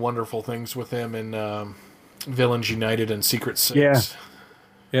Simone would do wonderful things with him in Villains United and Secret Six.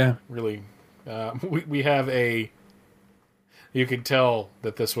 Yeah. Really. We have you can tell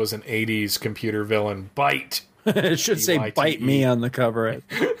that this was an 80s computer villain. Bite. It should say B-Y-T-E. Bite Me on the cover.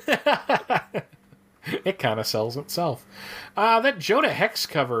 It kind of sells itself. That Jonah Hex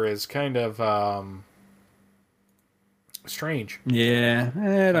cover is kind of strange. Yeah,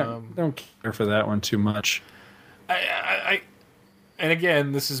 I don't care for that one too much. And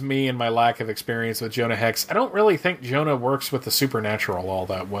again, this is me and my lack of experience with Jonah Hex. I don't really think Jonah works with the supernatural all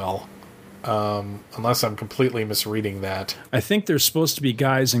that well. Unless I'm completely misreading that. I think there's supposed to be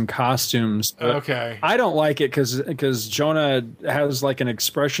guys in costumes. Okay. I don't like it because Jonah has like an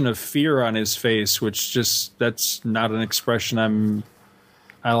expression of fear on his face, which that's not an expression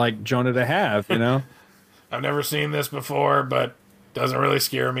I like Jonah to have, you know? I've never seen this before, but doesn't really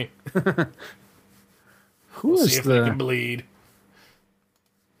scare me. We'll see if they can bleed.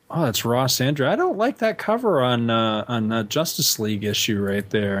 Oh, that's Ross Andrew. I don't like that cover on Justice League issue right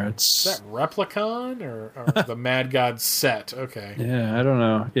there. Is that Replicon or the Mad God set? Okay. Yeah, I don't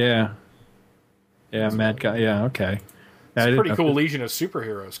know. Yeah, Mad God. Yeah, okay. It's a pretty cool Legion of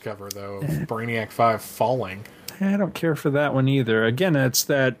Superheroes cover though. Of Brainiac 5 falling. I don't care for that one either. Again, it's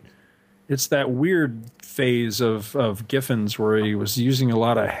it's that weird phase of Giffen's where he was using a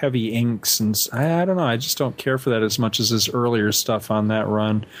lot of heavy inks, and I don't know. I just don't care for that as much as his earlier stuff on that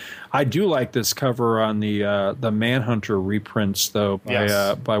run. I do like this cover on the Manhunter reprints though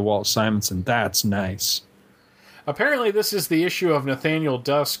by Walt Simonson. That's nice. Apparently, this is the issue of Nathaniel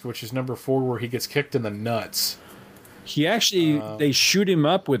Dusk, which is number 4, where he gets kicked in the nuts. He actually, they shoot him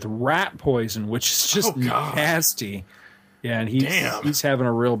up with rat poison, which is just nasty. Yeah, and he's having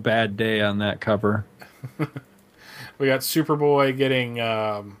a real bad day on that cover. We got Superboy getting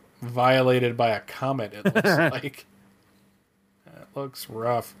violated by a comet, it looks like. That looks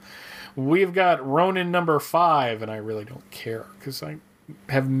rough. We've got Ronin number 5, and I really don't care, because I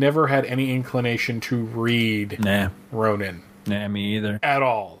have never had any inclination to read Ronin. Nah, me either. At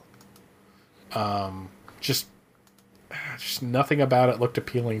all. Just nothing about it looked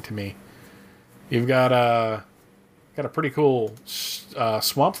appealing to me. You've got a pretty cool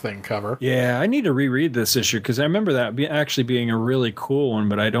Swamp Thing cover. Yeah, I need to reread this issue because I remember that actually being a really cool one,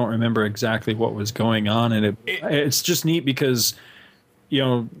 but I don't remember exactly what was going on. And it's just neat because,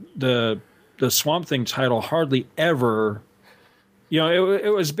 the Swamp Thing title hardly ever,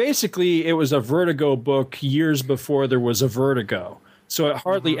 it was basically, it was a Vertigo book years before there was a Vertigo. So it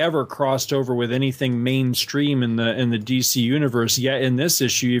hardly ever crossed over with anything mainstream in the DC universe. Yet in this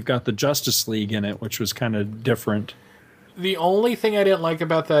issue, you've got the Justice League in it, which was kind of different. The only thing I didn't like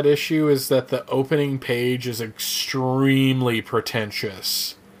about that issue is that the opening page is extremely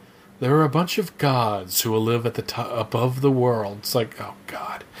pretentious. There are a bunch of gods who will live at the top above the world. It's like, oh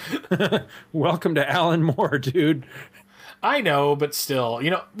God. Welcome to Alan Moore, dude. I know, but still,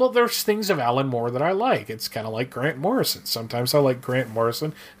 there's things of Alan Moore that I like. It's kind of like Grant Morrison. Sometimes I like Grant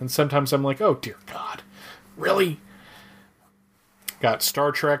Morrison, and sometimes I'm like, oh, dear God. Really? Got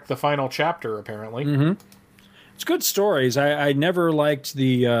Star Trek, the final chapter, apparently. Mm-hmm. It's good stories. I never liked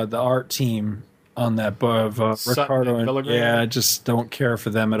the art team on that book of Ricardo and Villagrán. Yeah, I just don't care for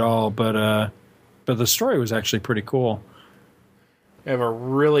them at all. But the story was actually pretty cool. They have a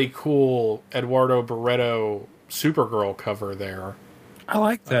really cool Eduardo Barreto Supergirl cover there. I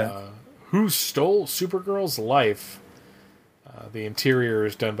like that. Who Stole Supergirl's Life? The interior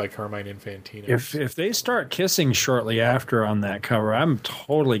is done by Carmine Infantino. If they start kissing shortly after on that cover, I'm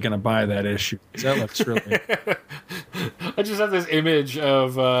totally going to buy that issue. That looks really... I just have this image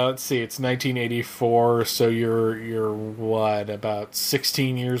of, let's see, it's 1984, so you're what, about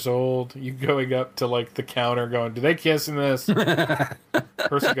 16 years old? You going up to like the counter going, do they kiss in this?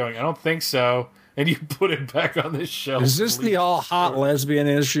 Person going, I don't think so. And you put it back on the shelf. Is this the all hot lesbian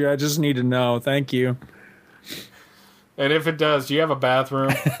issue? I just need to know. Thank you. And if it does, do you have a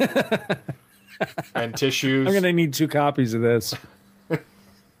bathroom? And tissues? I'm going to need 2 copies of this.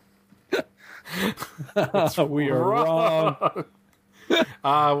 We are wrong.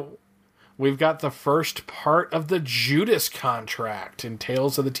 We've got the first part of the Judas Contract in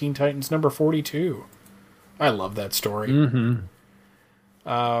Tales of the Teen Titans number 42. I love that story.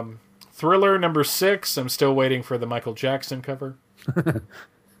 Mm-hmm. Thriller number 6. I'm still waiting for the Michael Jackson cover.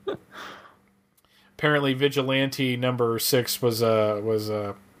 Apparently, Vigilante number 6 was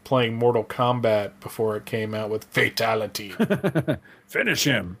playing Mortal Kombat before it came out with Fatality. Finish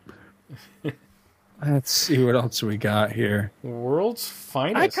him. Let's see what else we got here. World's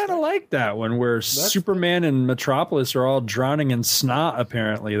Finest. I kind of like that one where Superman and Metropolis are all drowning in snot,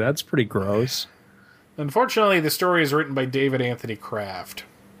 apparently. That's pretty gross. Unfortunately, the story is written by David Anthony Kraft.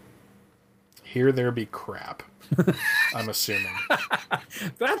 Here There Be Crap. I'm assuming.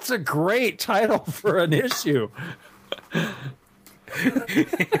 That's a great title for an issue.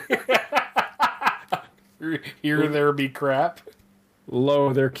 Here There Be Crap.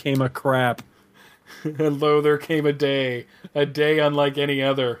 Lo, there came a crap. And lo, there came a day unlike any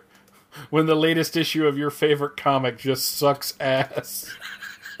other, when the latest issue of your favorite comic just sucks ass.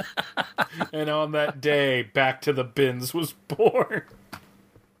 And on that day, Back to the Bins was born.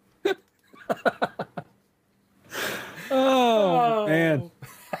 Oh, man.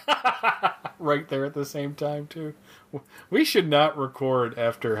 Right there at the same time, too. We should not record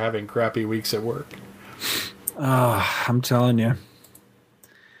after having crappy weeks at work. I'm telling you.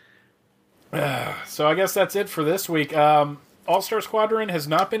 So I guess that's it for this week. All-Star Squadron has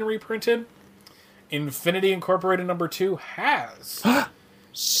not been reprinted. Infinity Incorporated number 2 has.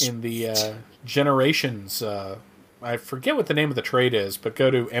 In the Generations. I forget what the name of the trade is, but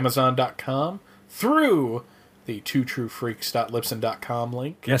go to Amazon.com through the twotruefreaks.libsyn.com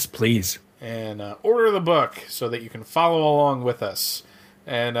link. Yes, please. And order the book so that you can follow along with us.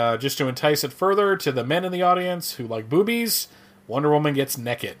 And just to entice it further to the men in the audience who like boobies, Wonder Woman gets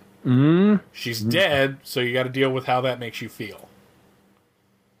naked. She's dead, so you got to deal with how that makes you feel.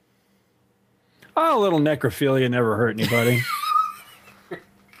 Oh, a little necrophilia never hurt anybody.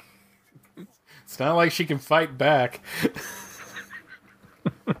 It's not like she can fight back.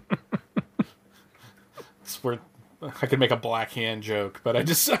 It's where I could make a Black Hand joke, but I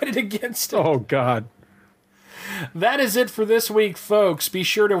decided against it. Oh, God. That is it for this week, folks. Be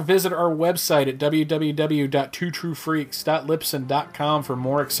sure to visit our website at www.twotruefreaks.libsyn.com for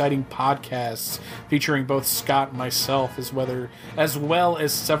more exciting podcasts featuring both Scott and myself, as well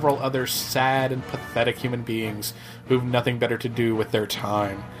as several other sad and pathetic human beings who've nothing better to do with their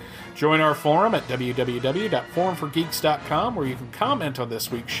time. Join our forum at www.forumforgeeks.com, where you can comment on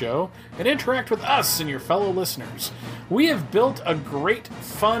this week's show and interact with us and your fellow listeners. We have built a great,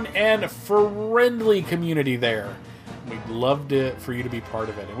 fun, and friendly community there. We'd love for you to be part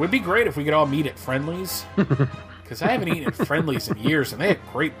of it. It would be great if we could all meet at Friendly's, because I haven't eaten at Friendly's in years, and they have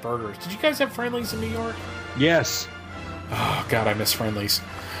great burgers. Did you guys have Friendly's in New York? Yes. Oh, God, I miss Friendly's.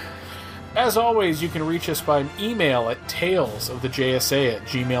 As always, you can reach us by email at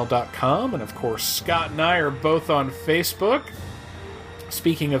talesofthejsa@gmail.com, and of course, Scott and I are both on Facebook.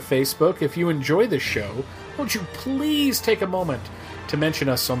 Speaking of Facebook, if you enjoy this show, won't you please take a moment to mention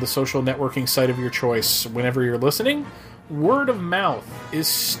us on the social networking site of your choice whenever you're listening? Word of mouth is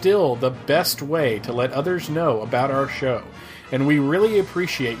still the best way to let others know about our show, and we really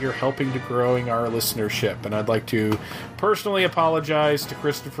appreciate your helping to growing our listenership. And I'd like to personally apologize to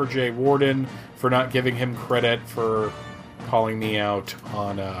Christopher J. Warden for not giving him credit for calling me out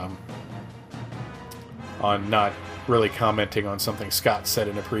on not really commenting on something Scott said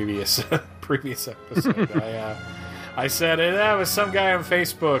in a previous episode. I said that was some guy on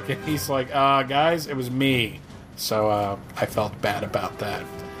Facebook, and he's like, guys, it was me. So I felt bad about that.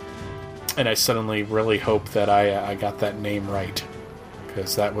 And I suddenly really hope that I got that name right,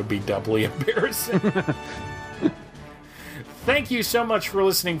 because that would be doubly embarrassing. Thank you so much for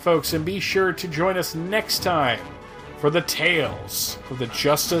listening, folks, and be sure to join us next time for the Tales of the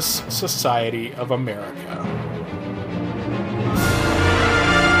Justice Society of America.